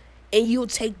 And you'll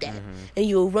take that and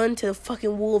you'll run to the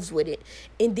fucking wolves with it.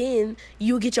 And then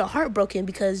you'll get your heart broken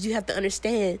because you have to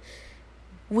understand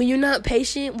when you're not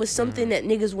patient with something that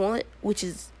niggas want, which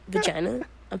is vagina.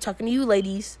 I'm talking to you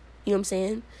ladies. You know what I'm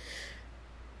saying?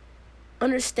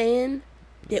 Understand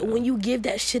that when you give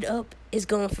that shit up, it's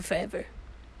gone for forever.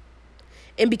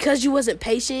 And because you wasn't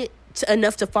patient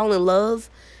enough to fall in love,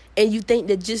 and you think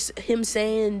that just him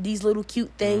saying these little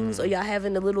cute things or y'all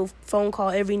having a little phone call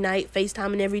every night,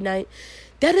 FaceTiming every night,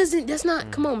 that's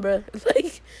not, come on, bro.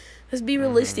 Like, let's be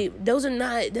realistic.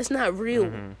 That's not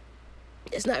real.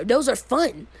 Those are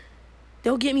fun.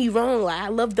 Don't get me wrong. Like, I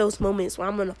love those moments where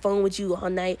I'm on the phone with you all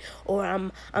night or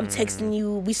I'm texting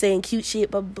you, we saying cute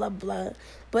shit, blah, blah, blah.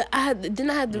 But I had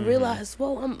to realize,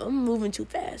 whoa, I'm moving too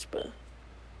fast, bro.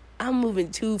 I'm moving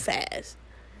too fast.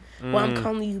 Well, I'm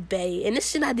calling you bae. And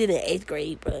this shit I did in 8th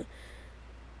grade, bro.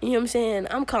 You know what I'm saying?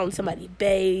 I'm calling somebody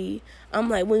bae. I'm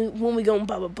like, when we going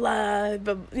blah, blah, blah.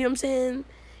 But, you know what I'm saying?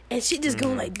 And shit just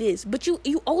going like this. But you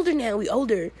older now. We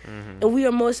older. And we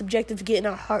are more subjective to getting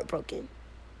our heart broken.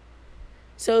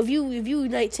 So if you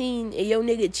 19 and your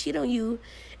nigga cheat on you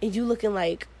and you looking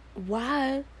like,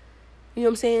 why? You know what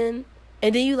I'm saying?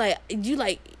 And then you like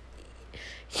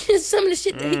some of the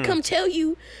shit that he come tell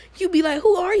you, you be like,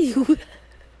 who are you?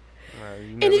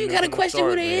 And then you gotta question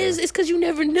who they is. It's because you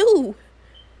never knew.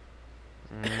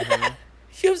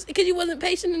 Because you wasn't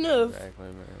patient enough. Exactly,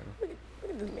 man.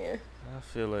 Look at this man. I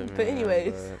feel it, man. But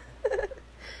anyways.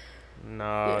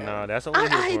 No, that's what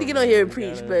I hate to get on here and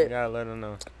preach, but you gotta let them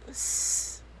know.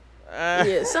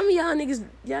 Yeah, some of y'all niggas,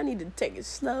 y'all need to take it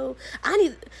slow.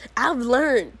 I've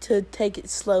learned to take it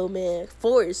slow, man.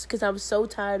 Forced, because I'm so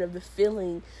tired of the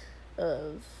feeling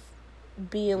of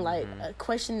being like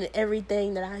questioning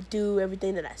everything that I do,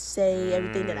 everything that I say,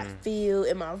 everything that I feel.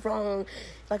 Am I wrong?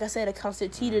 Like I said, a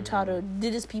constant teeter-totter.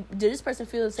 Did this person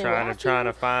feel the same way? Trying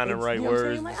to find the right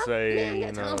words to say. Man,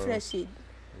 I got time for that shit.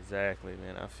 Exactly,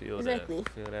 man. I feel that. I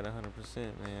feel that 100%,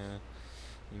 man.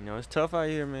 You know, it's tough out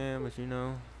here, man. But you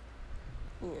know,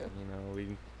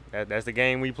 that's the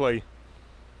game we play.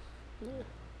 Yeah.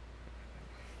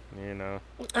 You know,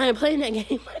 I ain't playing that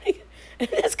game, my nigga.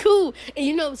 That's cool. And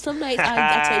you know, some nights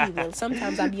I tell you, man,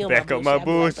 sometimes I be on my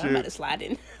bullshit. I'm about to slide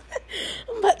in.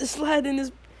 I'm about to slide in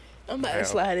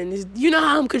this. You know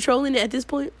how I'm controlling it at this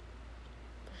point?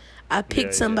 I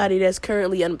picked somebody that's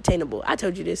currently unobtainable. I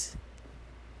told you this.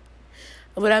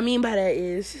 What I mean by that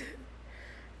is,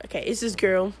 okay, it's this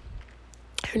girl.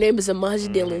 Her name is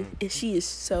Amaja Dillon, and she is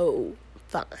so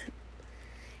fine.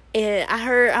 And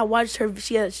I watched her,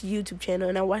 she has a YouTube channel,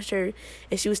 and I watched her,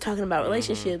 and she was talking about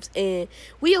relationships, and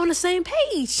we on the same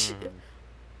page,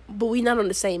 but we not on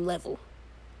the same level.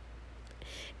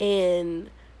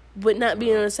 But not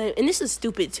being on the same, and this is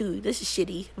stupid too, this is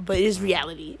shitty, but it's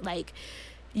reality. Like,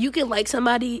 you can like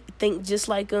somebody, think just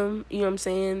like them, you know what I'm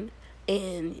saying,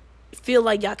 and feel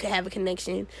like y'all could have a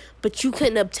connection, but you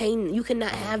cannot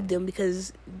have them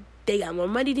because they got more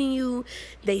money than you,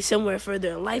 they somewhere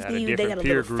further in life than you, they got a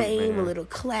little fame, a little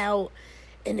clout,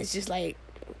 and it's just like,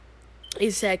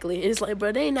 exactly, it's like,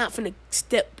 bro, they not finna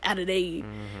step out of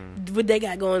what they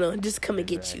got going on just come and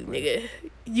get you, nigga.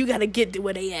 You gotta get to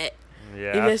where they at.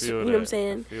 Yeah, I feel you know what I'm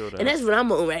saying? And that's what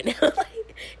I'm on right now. Like,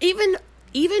 even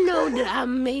though that I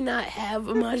may not have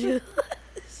Amaja,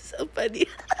 so funny.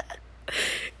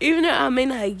 Even though I may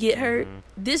not get her,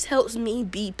 this helps me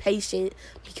be patient,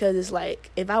 because it's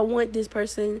like, if I want this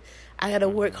person, I gotta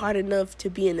work hard enough to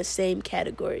be in the same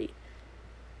category.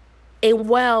 And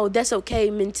while that's okay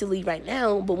mentally right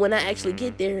now, but when I actually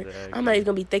get there, I'm not even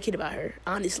gonna be thinking about her,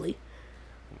 honestly.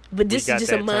 But this is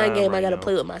just a mind game I gotta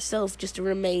play with myself just to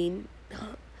remain,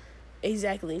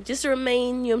 just to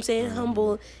remain, you know what I'm saying,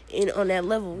 humble and on that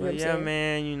level. You know what I'm saying?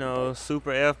 Man, you know,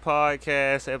 Super F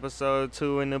Podcast, episode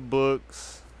 2 in the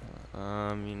books.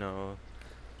 You know.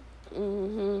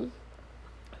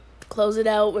 Close it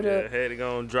out with had to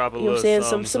go and drop a you know little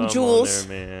what I'm saying, some jewels. on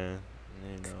there, man.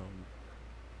 You know.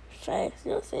 Facts,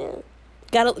 you know what I'm saying?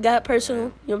 Got personal, you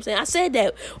know what I'm saying? I said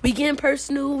that. We getting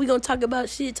personal. We gonna talk about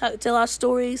shit, tell our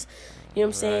stories. You know what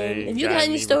I'm saying? If you got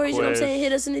any stories, you know what I'm saying,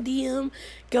 hit us in the DM.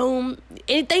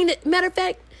 Anything that, matter of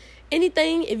fact,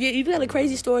 anything, if you got a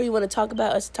crazy story you want to talk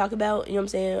about, us to talk about, you know what I'm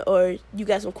saying, or you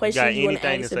got some questions you want to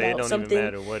ask say, about something, even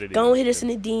matter what it go is. hit us in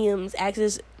the DMs, ask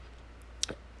us.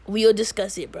 We'll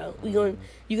discuss it, bro. You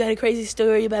got a crazy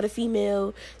story about a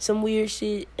female, some weird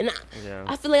shit, and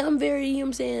I feel like I'm very, you know what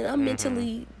I'm saying, I'm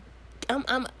mentally,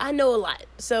 I know a lot,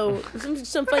 so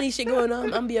some funny shit going on,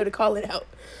 I'm gonna be able to call it out.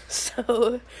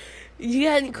 So, you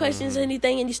got any questions,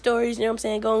 anything, any stories, you know what I'm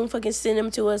saying, go and fucking send them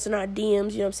to us in our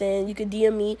DMs, you know what I'm saying. You can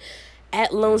DM me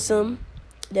at Lonesome,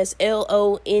 that's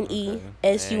LONESUM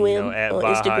at on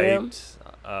Instagram.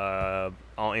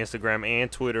 On Instagram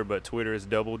and Twitter, but Twitter is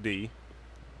double D.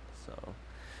 So,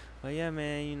 but yeah,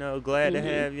 man, you know, glad to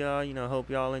have y'all. You know, hope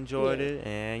y'all enjoyed it,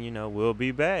 and you know, we'll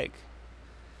be back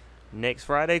next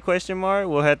Friday?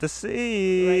 We'll have to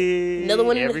see. Right. Another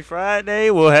one every Friday.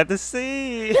 We'll have to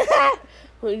see.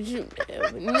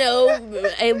 No,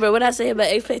 hey, bro, what I say about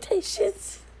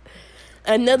expectations?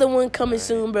 Another one coming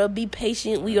soon, bro. Be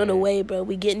patient. We on the way, bro.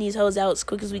 We getting these hoes out as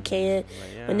quick as we can,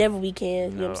 whenever we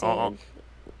can. You know what I'm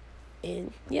saying?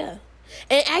 And yeah.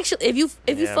 And actually, if you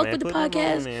fuck with the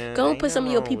podcast, go and put some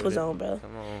of your peoples on, bro.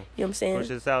 Come on. You know what I'm saying?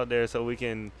 Push us out there so we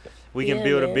can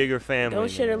build a bigger family. Don't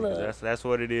share the love. That's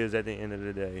what it is at the end of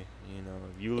the day. You know,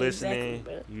 if you listening,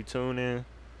 you tune in.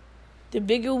 The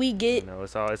bigger we get, you know,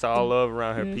 it's all love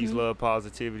around here. Peace, love,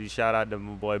 positivity. Shout out to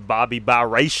my boy Bobby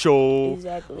Biracial.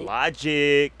 Exactly.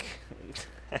 Logic.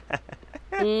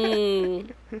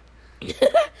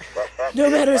 No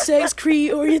matter sex,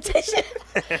 creed, orientation.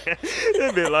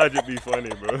 That bit Logic be funny,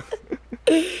 bro.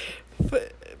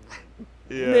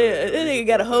 Yeah, man, that nigga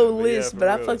got a whole list, but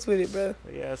I fucks with it, bro.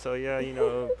 Yeah, so yeah, you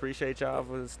know, appreciate y'all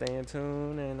for staying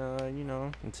tuned, and you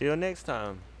know, until next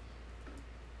time.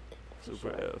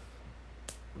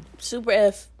 Super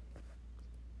F.